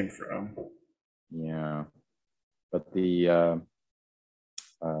that came from. Yeah, but the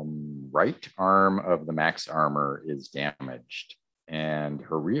right arm of the Max armor is damaged, and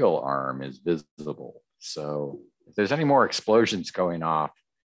her real arm is visible. So if there's any more explosions going off,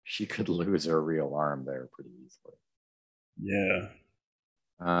 she could lose her real arm there pretty easily. Yeah.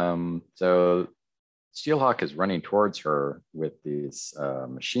 So Steelhawk is running towards her with this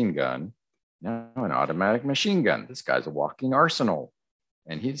machine gun. Now an automatic machine gun. This guy's a walking arsenal.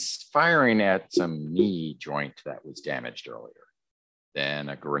 And he's firing at some knee joint that was damaged earlier. Then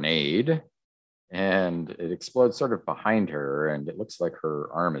a grenade, and it explodes sort of behind her, and it looks like her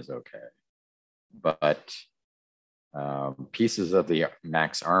arm is okay. But pieces of the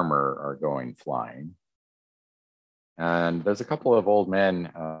Max armor are going flying. And there's a couple of old men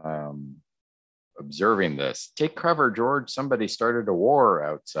observing this. "Take cover, George. Somebody started a war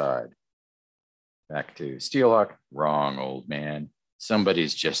outside." Back to Steelhawk. "Wrong, old man.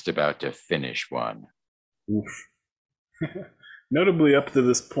 Somebody's just about to finish one." Oof. Notably, up to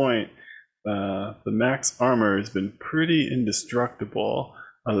this point, the Max armor has been pretty indestructible,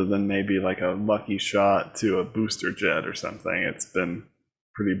 other than maybe like a lucky shot to a booster jet or something. It's been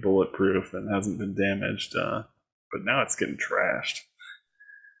pretty bulletproof and hasn't been damaged, but now it's getting trashed.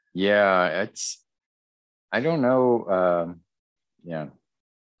 Yeah, I don't know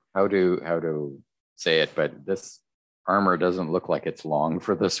how to say it, but this armor doesn't look like it's long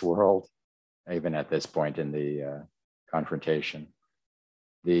for this world. even at this point in the confrontation.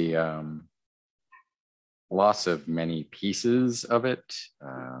 The loss of many pieces of it,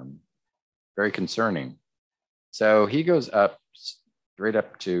 very concerning. So he goes up, straight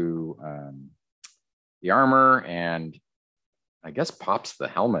up to the armor, and I guess pops the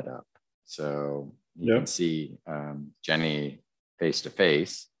helmet up. So you can see Jenny face to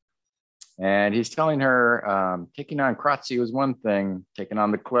face. And he's telling her, taking on Kratzy was one thing, taking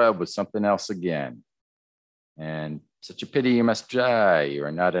on the club was something else again. And such a pity you must die. You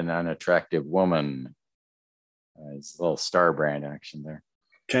are not an unattractive woman. It's a little Star Brand action there.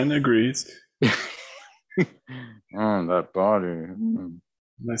 Ken agrees. Oh, that body.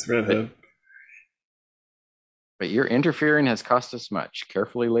 Nice redhead. But your interfering has cost us much.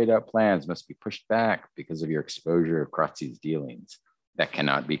 Carefully laid out plans must be pushed back because of your exposure of Kratzy's dealings. That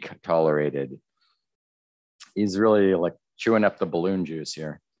cannot be tolerated. He's really like chewing up the balloon juice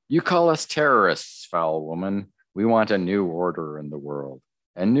here. You call us terrorists, foul woman. We want a new order in the world.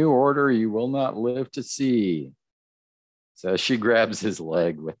 A new order you will not live to see. So she grabs his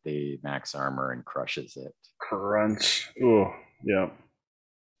leg with the max armor and crushes it. Crunch. Oh, yeah.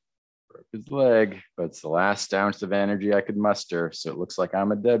 Broke his leg, but it's the last ounce of energy I could muster, so it looks like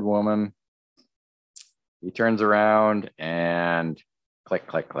I'm a dead woman. He turns around and click,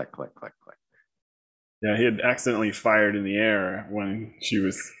 click, click, click, click, click. Yeah, he had accidentally fired in the air when she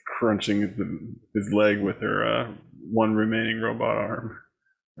was crunching his leg with her one remaining robot arm.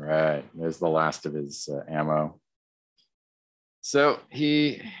 Right. There's the last of his ammo. So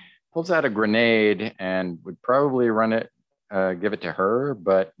he pulls out a grenade and would probably run it, give it to her,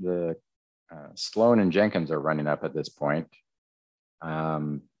 but the Sloan and Jenkins are running up at this point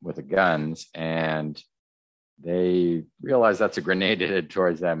with the guns, and they realize that's a grenade headed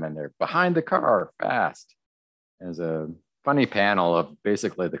towards them, and they're behind the car fast. There's a funny panel of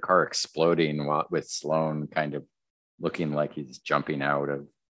basically the car exploding with Sloan kind of looking like he's jumping out of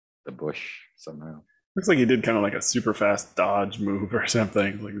the bush somehow. Looks like he did kind of like a super fast dodge move or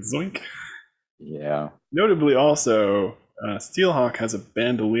something, like zoink. Yeah. Notably also, Steelhawk has a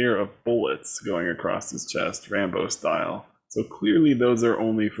bandolier of bullets going across his chest, Rambo style. So clearly those are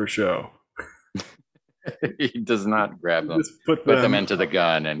only for show. He does not grab them, just put them into the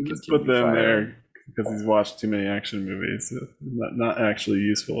gun and just continue put them firing. there because he's watched too many action movies. So not actually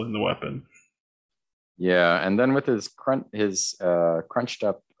useful in the weapon. Yeah, and then with his crunched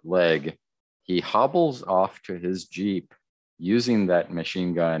up leg, he hobbles off to his Jeep using that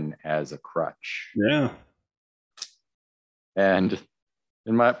machine gun as a crutch. Yeah. And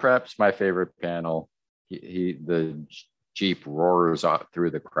in perhaps my favorite panel, the Jeep roars out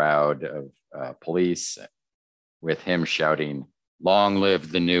through the crowd of police with him shouting, "Long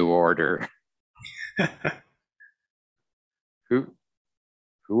live the new order." Who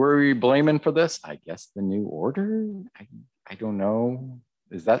are we blaming for this? I guess the new order? I don't know.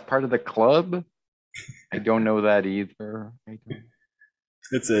 Is that part of the club? I don't know that either.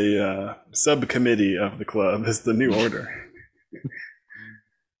 It's a subcommittee of the club. It's the new order.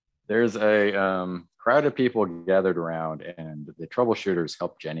 There's a crowd of people gathered around, and the troubleshooters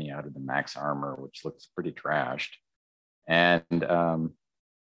help Jenny out of the max armor, which looks pretty trashed. And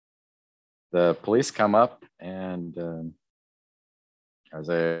the police come up, and I was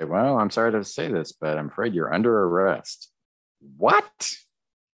like, well, I'm sorry to say this, but I'm afraid you're under arrest. What?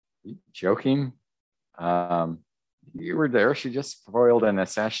 Are you joking? You were there. She just foiled an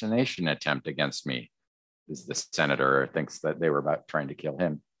assassination attempt against me. This the senator thinks that they were trying to kill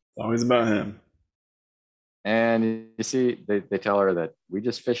him. It's always about him. And you see, they tell her that we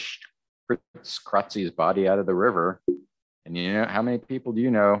just fished Fritz Kratzy's body out of the river. And you know, how many people do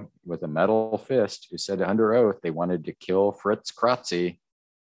you know with a metal fist who said under oath they wanted to kill Fritz Kratzy?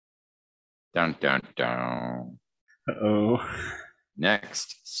 Dun, dun, dun. Uh-oh.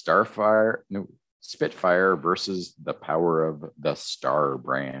 Next, Spitfire versus the power of the Star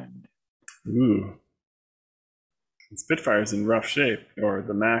Brand. Ooh. Spitfire's in rough shape, or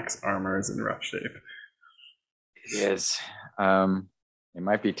the Max armor is in rough shape. It is. It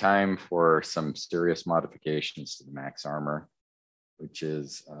might be time for some serious modifications to the Max armor, which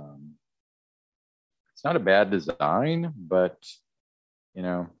is, it's not a bad design, but, you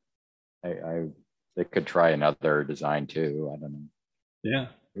know, they could try another design too. I don't know. Yeah.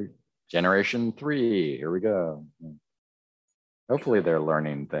 Generation 3, here we go. Hopefully they're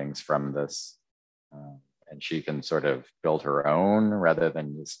learning things from this, and she can sort of build her own rather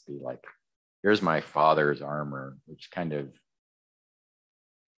than just be like, here's my father's armor, which kind of,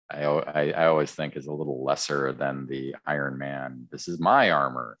 I always think is a little lesser than the Iron Man. This is my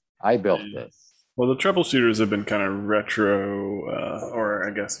armor. I built this. Well, the troubleshooters have been kind of retro, or I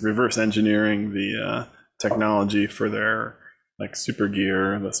guess reverse engineering the technology for their like super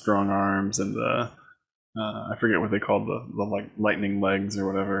gear, the strong arms, and the I forget what they called the like lightning legs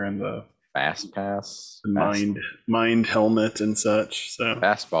or whatever, and Fast pass, the mind helmet and such. So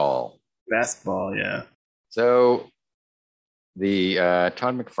fastball. fastball, yeah. So the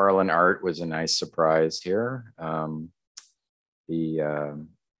Todd McFarlane art was a nice surprise here. The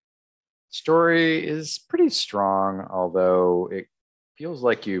story is pretty strong, although it feels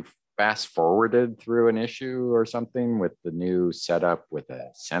like you've fast forwarded through an issue or something with the new setup with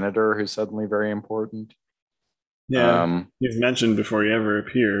a senator who's suddenly very important. Yeah, he's mentioned before he ever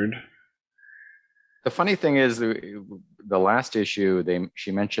appeared. The funny thing is, the last issue,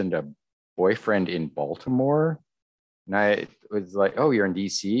 she mentioned a boyfriend in Baltimore, and I was like, "Oh, you're in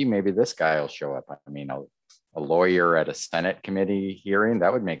D.C. Maybe this guy will show up." I mean, a lawyer at a Senate committee hearing,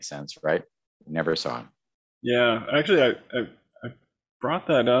 that would make sense, right? Never saw him. Yeah, actually, I brought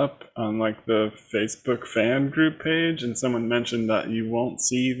that up on like the Facebook fan group page, and someone mentioned that you won't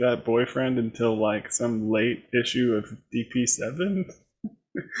see that boyfriend until like some late issue of DP7.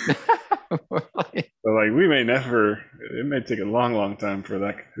 So like we may never. It may take a long, long time for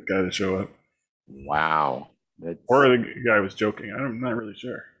that guy to show up. Wow. Or the guy was joking. I'm not really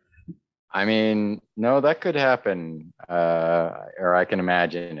sure. I mean, no, that could happen, or I can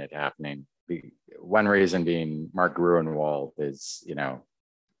imagine it happening. One reason being Mark Gruenwald is,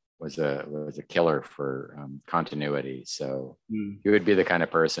 was a killer for continuity. So he would be the kind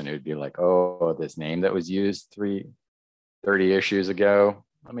of person who'd be like, "Oh, this name that was used 30 issues ago,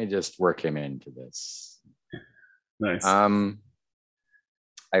 let me just work him into this." Nice.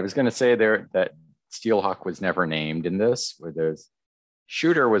 I was going to say there that Steelhawk was never named in this. Where there's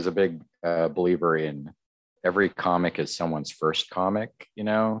Shooter was a big believer in every comic is someone's first comic,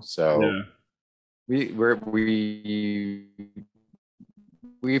 So Yeah.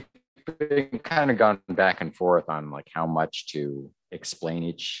 we've been kind of gone back and forth on like how much to explain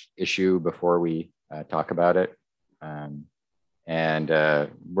each issue before we talk about it, and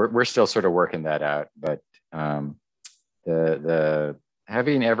we're still sort of working that out. But the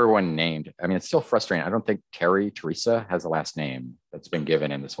having everyone named, I mean, it's still frustrating. I don't think Teresa has a last name that's been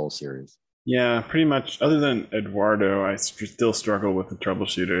given in this whole series. Yeah, pretty much. Other than Eduardo, I still struggle with the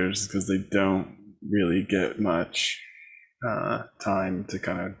troubleshooters because they don't really get much time to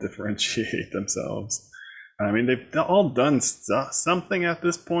kind of differentiate themselves. I mean, they've all done something at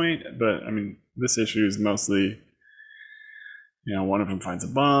this point, but I mean, this issue is mostly, one of them finds a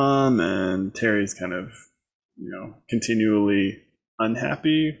bomb, and Terry's kind of, continually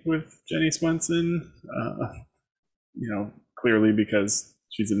unhappy with Jenny Swenson. Clearly because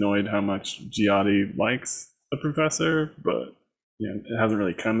she's annoyed how much Giotti likes the professor, but it hasn't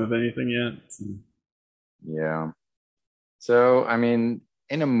really come of anything yet. So. Yeah. So, I mean,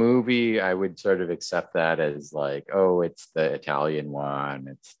 in a movie, I would sort of accept that as like, oh, it's the Italian one,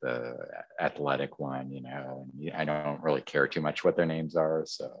 it's the athletic one, and I don't really care too much what their names are.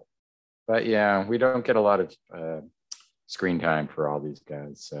 So, but yeah, we don't get a lot of screen time for all these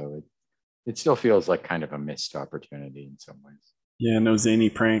guys. So it still feels like kind of a missed opportunity in some ways. Yeah, no zany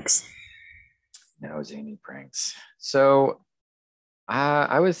pranks. No zany pranks. So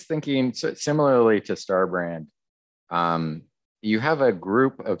I was thinking, so similarly to Starbrand, you have a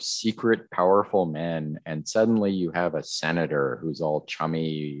group of secret, powerful men, and suddenly you have a senator who's all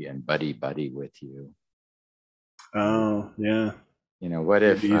chummy and buddy with you. Oh, yeah. What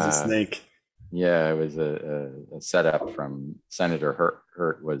if he's a snake? Yeah, it was a setup from Senator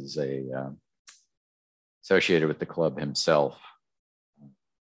Hurt was associated with the club himself.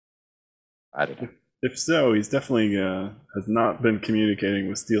 I don't know. If so, he's definitely has not been communicating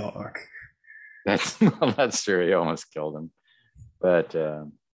with Steelhawk. That's true. He almost killed him, but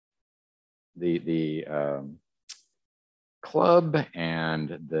the club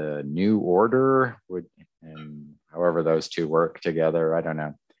and the New Order and however those two work together, I don't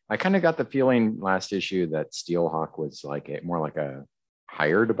know. I kind of got the feeling last issue that Steelhawk was more like a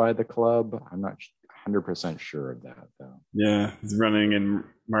hired by the club. I'm not 100% sure of that though. Yeah, he's running in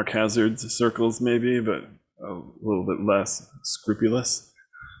Mark Hazard's circles maybe, but a little bit less scrupulous.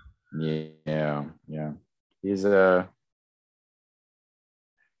 Yeah. He's a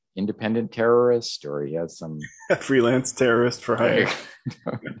independent terrorist, or he has some freelance terrorist for hire.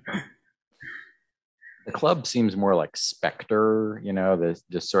 The club seems more like Spectre, there's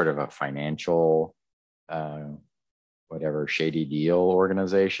just sort of a financial, whatever shady deal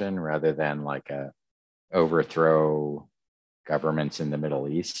organization, rather than like a overthrow governments in the Middle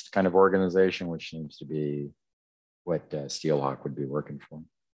East kind of organization, which seems to be what Steelhawk would be working for.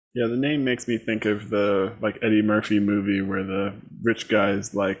 Yeah, the name makes me think of the like Eddie Murphy movie where the rich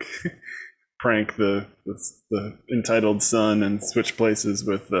guys like prank the entitled son and switch places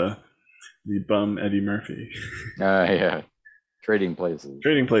with the bum Eddie Murphy. Yeah, Trading Places.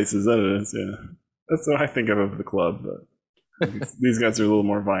 Trading places, that it is. Yeah, that's what I think of the club. But these guys are a little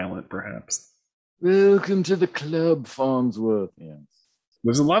more violent, perhaps. Welcome to the club, Farnsworth. Yeah.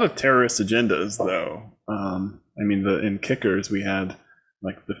 There's a lot of terrorist agendas, though. I mean, in Kickers we had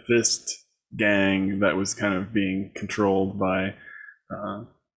like the Fist gang that was kind of being controlled by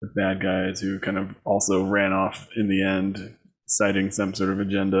the bad guys who kind of also ran off in the end, citing some sort of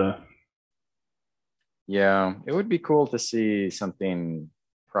agenda. Yeah, it would be cool to see something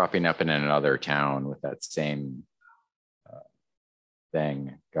propping up in another town with that same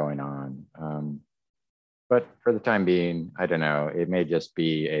thing going on. But for the time being, I don't know. It may just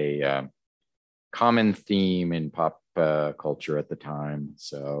be a common theme in pop culture at the time.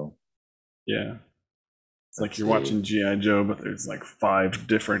 So Yeah, it's like you're see. watching GI Joe, but there's like 5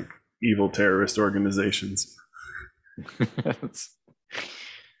 different evil terrorist organizations.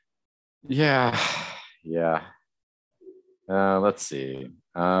 Yeah, yeah. Let's see.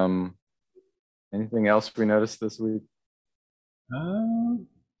 Anything else we noticed this week?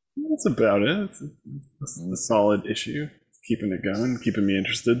 That's about it. It's a solid issue. It's keeping it going, keeping me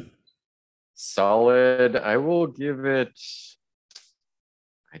interested. Solid. I will give it,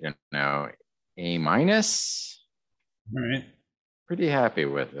 I don't know, A minus. All right. Pretty happy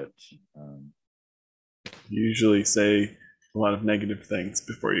with it. You usually say a lot of negative things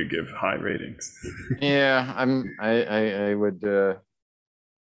before you give high ratings. Yeah, I would,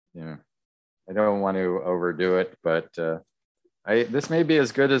 yeah, I don't want to overdo it, but this may be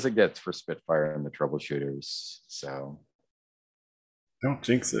as good as it gets for Spitfire and the Troubleshooters. So Don't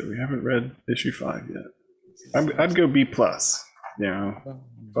jinx it. We haven't read issue 5 yet. I'd go B plus. You know,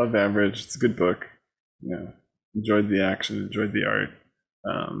 above average. It's a good book. You know, enjoyed the action, enjoyed the art.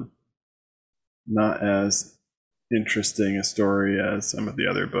 Not as interesting a story as some of the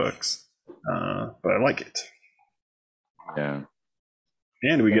other books, but I like it. Yeah,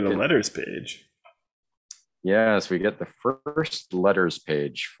 and we get a letters page. Yes, we get the first letters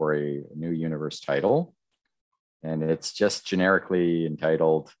page for a new universe title, and it's just generically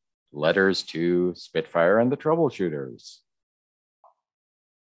entitled "Letters to Spitfire and the Troubleshooters."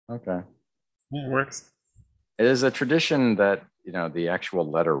 Okay, Yeah, it works. It is a tradition that the actual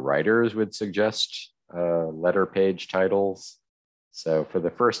letter writers would suggest letter page titles. So for the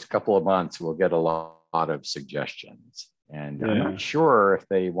first couple of months, we'll get a lot of suggestions, and I'm not sure if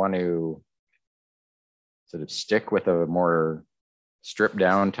they want to sort of stick with a more stripped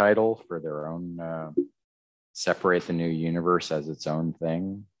down title for their own, separate the new universe as its own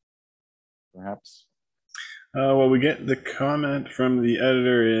thing, perhaps. Well, we get the comment from the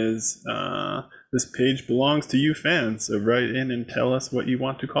editor is, this page belongs to you fans, so write in and tell us what you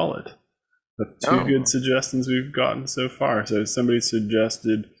want to call it. The 2 good suggestions we've gotten so far. So somebody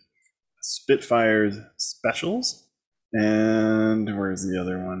suggested Spitfire's Specials, and where's the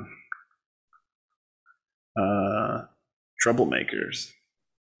other one? Troublemakers.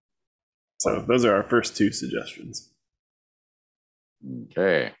 So those are our first 2 suggestions.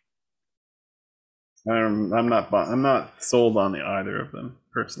 Okay. I'm not sold on either of them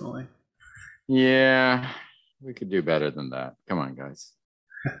personally. Yeah, we could do better than that. Come on, guys.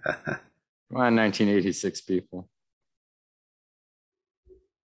 Come on, 1986 people.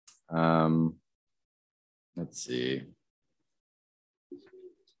 Let's see.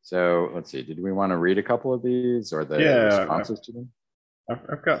 So let's see. Did we want to read a couple of these or the responses to them?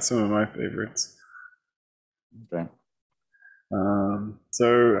 I've got some of my favorites. Okay.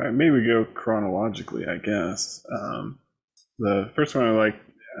 So maybe we go chronologically, I guess. The first one I like,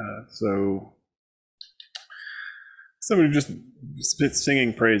 so somebody just spits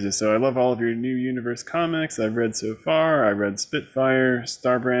singing praises. So I love all of your new universe comics I've read so far. I read Spitfire,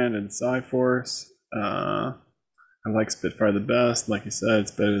 Starbrand, and Cyforce. I like Spitfire the best. Like you said,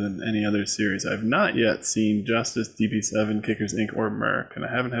 it's better than any other series. I've not yet seen Justice, DB7, Kickers Inc., or Merc, and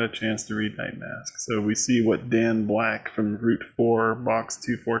I haven't had a chance to read Night Mask. So we see what Dan Black from Route 4, Box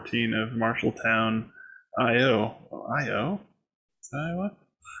 214 of Marshalltown, IO. Oh, IO? Is that Iowa?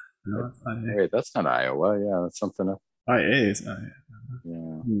 No, that's not IA. Wait, that's not Iowa. Yeah, that's something else. IA is IA.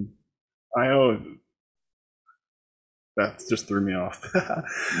 Yeah. IO, that just threw me off.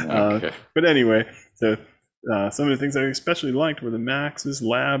 Okay. But anyway, so some of the things I especially liked were the Max's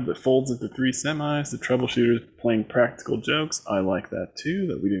lab that folds into 3 semis, the Troubleshooters playing practical jokes. I like that too,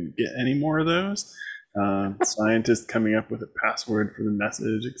 that we didn't get any more of those. Scientists coming up with a password for the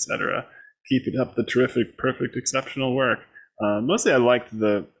message, etc. Keep it up, the terrific, perfect, exceptional work. Mostly I liked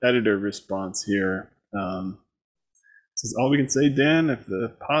the editor response here. Says, all we can say, Dan, if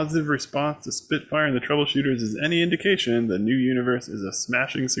the positive response to Spitfire and the Troubleshooters is any indication, the new universe is a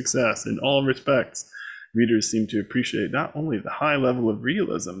smashing success in all respects. Readers seem to appreciate not only the high level of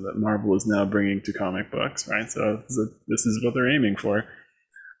realism that Marvel is now bringing to comic books, right? So this is what they're aiming for,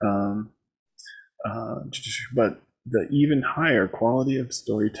 um, but the even higher quality of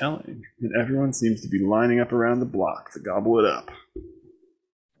storytelling. And everyone seems to be lining up around the block to gobble it up.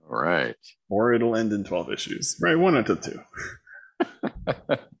 All right. Or it'll end in 12 issues. Right, 1 out of 2.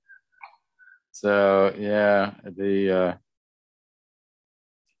 So yeah, the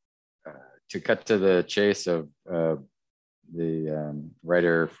to cut to the chase of the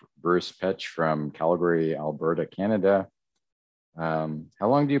writer Bruce Petch from Calgary, Alberta, Canada. How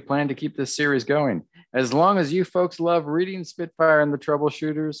long do you plan to keep this series going? As long as you folks love reading Spitfire and the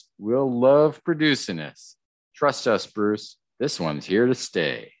Troubleshooters, we'll love producing this. Trust us, Bruce. This one's here to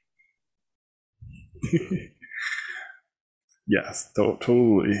stay. Yes,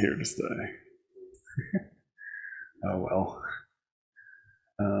 totally here to stay. Oh well.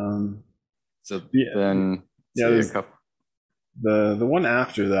 So yeah, then yeah, the one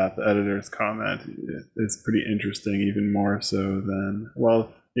after that, the editor's comment, is pretty interesting, even more so than,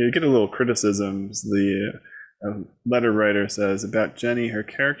 well, you get a little criticisms. The letter writer says about Jenny, her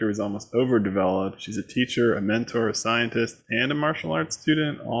character was almost overdeveloped. She's a teacher, a mentor, a scientist, and a martial arts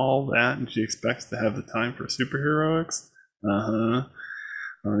student, all that, and she expects to have the time for superheroics.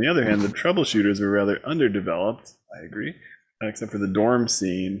 On the other hand, the Troubleshooters were rather underdeveloped, I agree, except for the dorm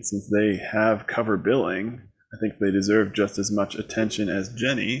scene. Since they have cover billing, I think they deserve just as much attention as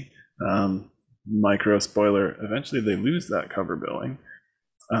Jenny. Micro spoiler, eventually they lose that cover billing.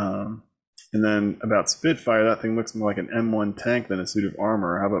 And then about Spitfire, that thing looks more like an M1 tank than a suit of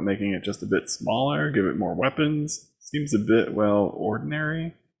armor. How about making it just a bit smaller, give it more weapons? Seems a bit, well, ordinary.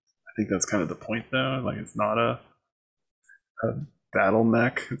 I think that's kind of the point, though. Like, it's not a battle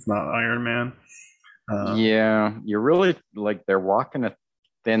mech. It's not Iron Man. Yeah, you're really, like, they're walking a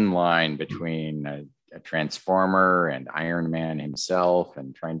thin line between a Transformer and Iron Man himself,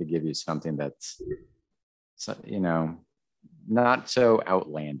 and trying to give you something that's, not so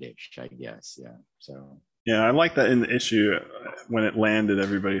outlandish, I guess. Yeah. So. Yeah, I like that in the issue when it landed,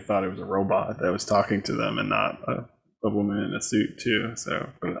 everybody thought it was a robot that was talking to them and not a woman in a suit too. So,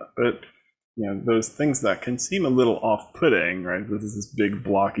 but those things that can seem a little off-putting, right? This is this big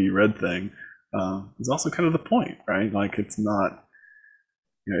blocky red thing. Is also kind of the point, right? Like, it's not,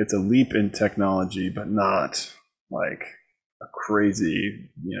 it's a leap in technology, but not like a crazy,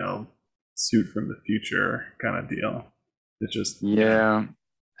 suit from the future kind of deal. It's just, yeah.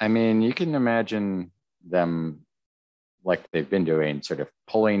 I mean, you can imagine them, like they've been doing, sort of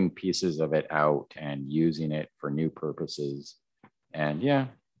pulling pieces of it out and using it for new purposes, and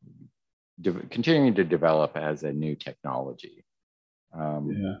continuing to develop as a new technology.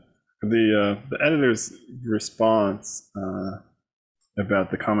 The editor's response about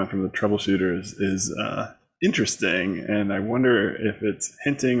the comment from the Troubleshooters is interesting, and I wonder if it's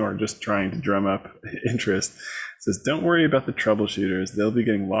hinting or just trying to drum up interest. It says, don't worry about the Troubleshooters. They'll be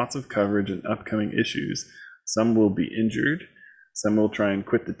getting lots of coverage in upcoming issues. Some will be injured, some will try and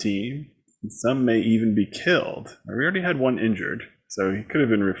quit the team, and some may even be killed. We already had one injured, so he could have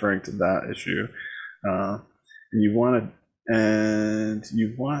been referring to that issue. And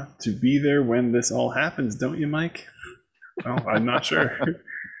you want to be there when this all happens, don't you, Mike? Oh, I'm not sure.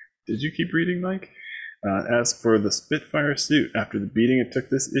 Did you keep reading, Mike? As for the Spitfire suit, after the beating it took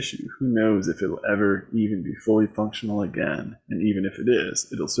this issue, who knows if it'll ever even be fully functional again. And even if it is,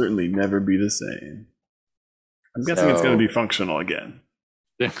 it'll certainly never be the same. I'm guessing it's going to be functional again.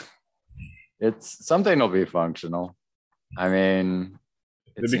 It's something will be functional. I mean,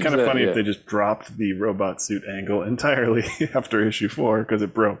 it'd be kind of funny if they just dropped the robot suit angle entirely after issue 4 because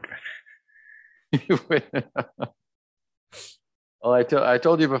it broke. Well, I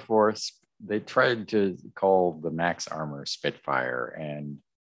told you before, they tried to call the Max armor Spitfire and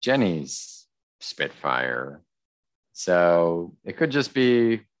Jenny's Spitfire. So it could just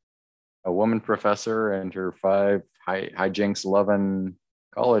be a woman professor and her 5 hijinks loving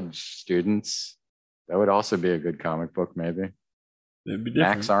college students. That would also be a good comic book, maybe. It'd be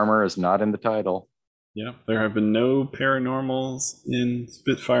Max armor is not in the title. Yeah, there have been no paranormals in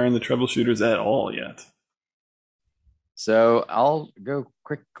Spitfire and the Troubleshooters at all yet. So I'll go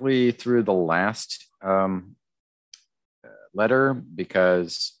quickly through the last letter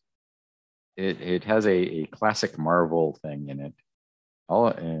because it has a classic Marvel thing in it.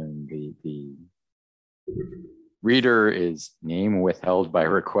 And the reader is name withheld by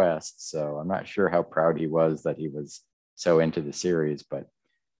request. So I'm not sure how proud he was that he was so into the series, but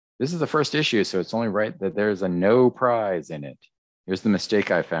this is the first issue, so it's only right that there's a no prize in it. Here's the mistake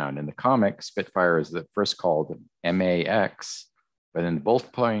I found. In the comic, Spitfire is at first called MAX, but in the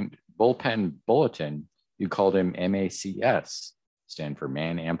bullpen bulletin, you called him MACS, stand for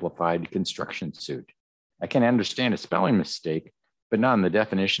Man Amplified Construction Suit. I can understand a spelling mistake, but not in the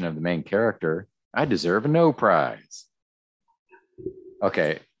definition of the main character. I deserve a no prize.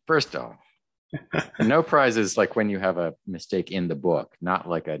 Okay, first off, a no prize is like when you have a mistake in the book, not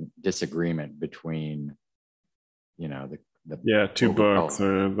like a disagreement between, the two books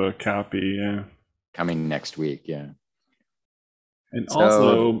or the copy, coming next week, yeah. And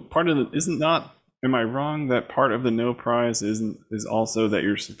also, part of am I wrong that part of the no prize is also that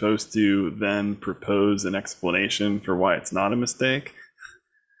you're supposed to then propose an explanation for why it's not a mistake?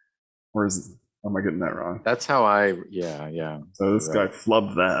 Or am I getting that wrong? That's how yeah. So this guy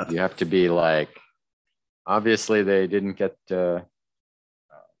flubbed that. You have to be like, obviously they didn't get the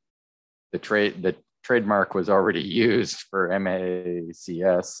trademark was already used for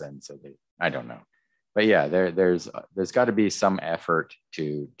MACS, and so I don't know. But yeah, there's got to be some effort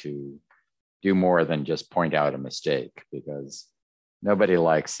to do more than just point out a mistake, because nobody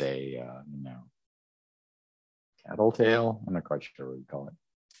likes a tattletale. I'm not quite sure what you call it.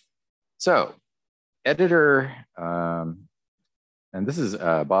 So, editor, and this is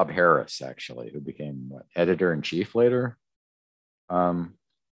Bob Harris, actually, who became editor-in-chief later,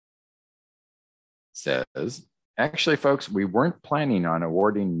 says, actually, folks, we weren't planning on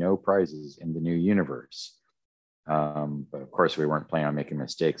awarding no prizes in the new universe. But of course, we weren't planning on making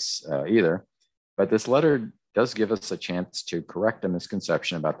mistakes either. But this letter does give us a chance to correct a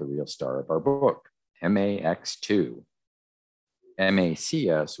misconception about the real star of our book, MAX2.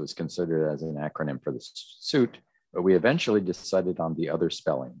 MACS was considered as an acronym for the suit, but we eventually decided on the other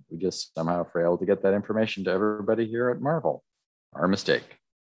spelling. We just somehow failed to get that information to everybody here at Marvel. Our mistake.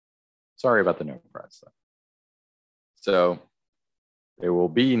 Sorry about the no prize, though. So there will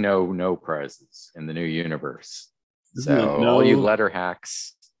be no prizes in the new universe. So all you letter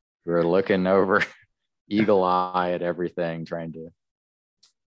hacks who are looking over eagle eye at everything, trying to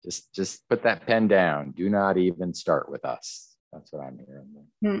just put that pen down. Do not even start with us. That's what I'm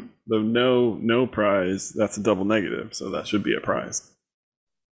hearing. The no prize, that's a double negative, so that should be a prize.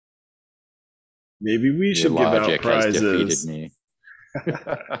 Maybe we should give out prizes. Has defeated me.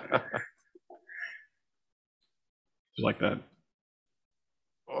 Like that.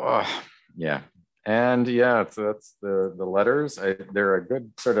 Oh, yeah. And yeah, so that's the letters. They're a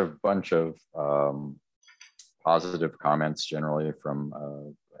good sort of bunch of positive comments generally from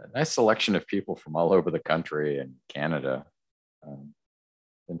a nice selection of people from all over the country and Canada.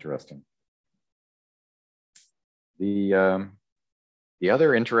 Interesting. The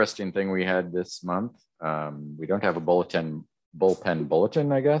other interesting thing we had this month, we don't have a bullpen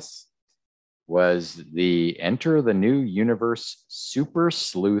bulletin, I guess, was the Enter the New Universe Super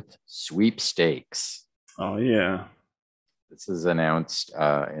Sleuth Sweepstakes. Oh, yeah. This is announced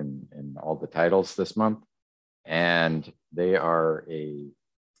in all the titles this month. And they are a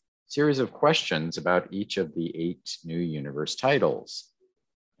series of questions about each of the 8 New Universe titles.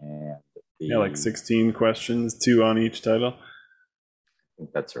 And like 16 questions, 2 on each title. I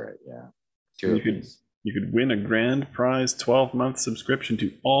think that's right, yeah. You could win a grand prize 12-month subscription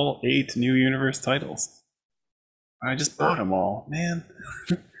to all 8 New Universe titles. I just bought them all, man.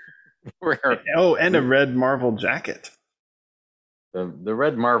 And a red Marvel jacket. The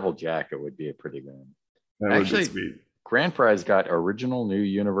red Marvel jacket would be a pretty good one. That would be sweet. Grand prize got original New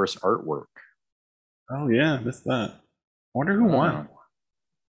Universe artwork. Oh yeah, missed that. I wonder who won.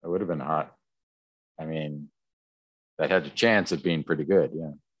 That would have been hot. I mean, that had a chance of being pretty good,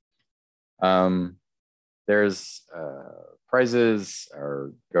 yeah. There's prizes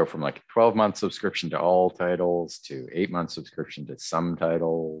go from like a 12-month subscription to all titles to 8-month subscription to some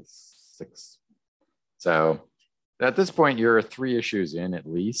titles, 6. So at this point, you're 3 issues in at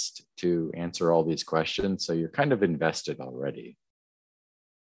least to answer all these questions. So you're kind of invested already.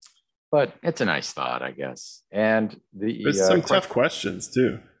 But it's a nice thought, I guess. And there's some tough questions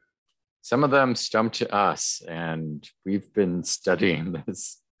too. Some of them stumped us, and we've been studying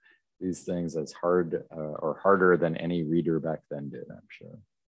these things as hard or harder than any reader back then did, I'm sure.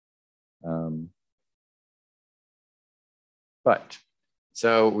 But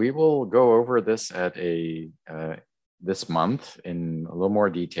so we will go over this at this month in a little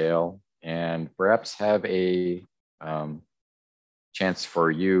more detail, and perhaps have a chance for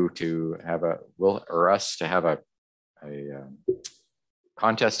you to have us to have a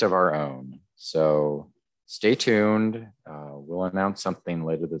contest of our own. So stay tuned. We'll announce something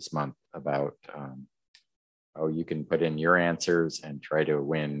later this month about Oh, you can put in your answers and try to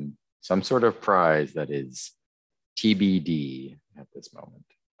win some sort of prize that is TBD at this moment.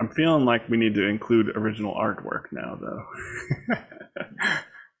 I'm feeling like we need to include original artwork now, though.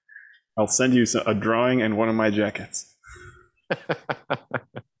 I'll send you a drawing and one of my jackets.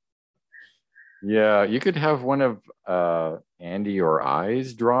 Yeah, you could have one of Andy or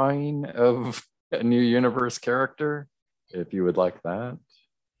I's drawing of a new universe character if you would like that.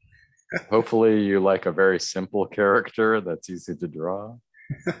 Hopefully, you like a very simple character that's easy to draw,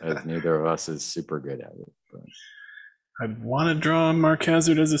 as neither of us is super good at it. But I'd want to draw Mark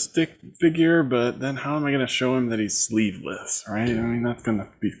Hazard as a stick figure, but then how am I going to show him that he's sleeveless, right? I mean, that's going to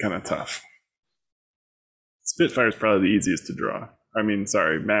be kind of tough. Spitfire is probably the easiest to draw. I mean,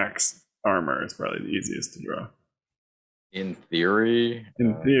 sorry, Max armor is probably the easiest to draw. in theory,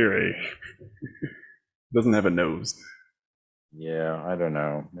 Doesn't have a nose. yeah, I don't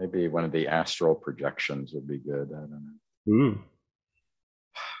know. Maybe one of the astral projections would be good. I don't know. Ooh.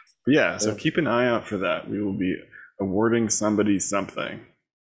 But yeah, so keep an eye out for that. We will be awarding somebody something.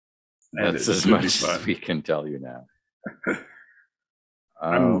 And that's as much as we can tell you now.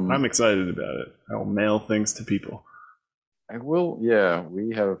 I'm excited about it. I'll mail things to people. I will. Yeah,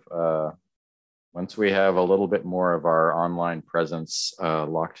 we have. Once we have a little bit more of our online presence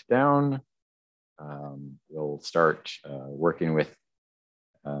locked down, we'll start working with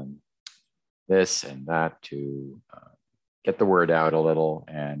this and that to get the word out a little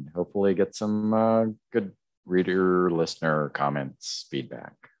and hopefully get some good reader, listener comments,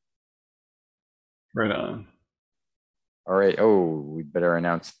 feedback. Right on. All right. Oh, we better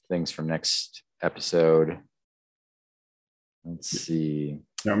announce things from next episode. Let's see.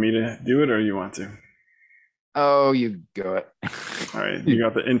 You want me to do it or you want to? Oh, you go it. All right. You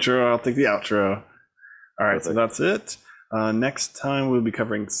got the intro. I'll take the outro. All right. So that's it. Next time we'll be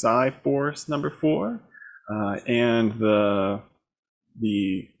covering Psi-Force number 4. And the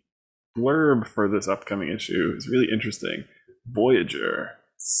blurb for this upcoming issue is really interesting. Voyager,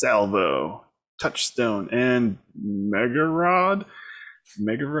 Salvo, Touchstone, and Megarod escape.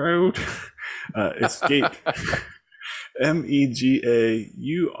 Megauraud.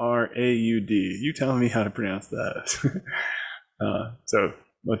 You tell me how to pronounce that. So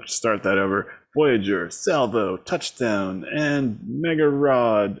let's start that over. Voyager, Salvo, Touchdown, and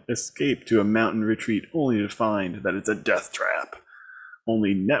Megarod escape to a mountain retreat only to find that it's a death trap.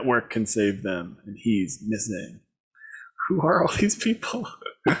 Only Network can save them, and he's missing. Who are all these people?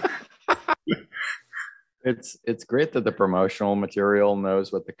 It's great that the promotional material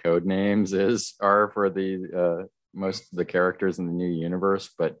knows what the code names are for the most of the characters in the new universe,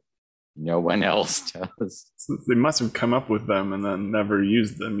 but no one else does. They must have come up with them and then never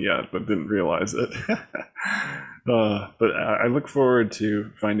used them yet, but didn't realize it. But I look forward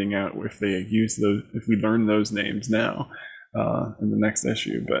to finding out if they use those, if we learn those names now in the next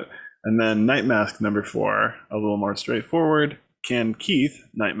issue. And then Night Mask number 4, a little more straightforward. Can Keith,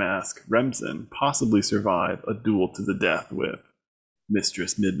 Night Mask, Remsen possibly survive a duel to the death with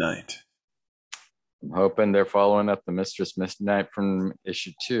Mistress Midnight? I'm hoping they're following up the Mistress Midnight from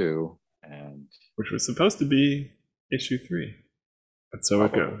issue 2, and which was supposed to be issue 3, but so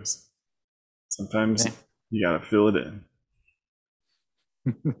it goes. Sometimes you gotta fill it in.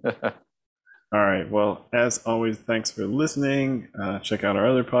 All right. Well, as always, thanks for listening. Check out our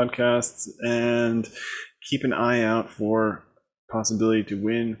other podcasts and keep an eye out for possibility to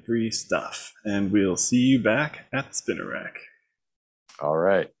win free stuff. And we'll see you back at Spinner Rack. All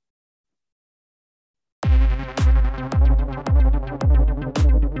right.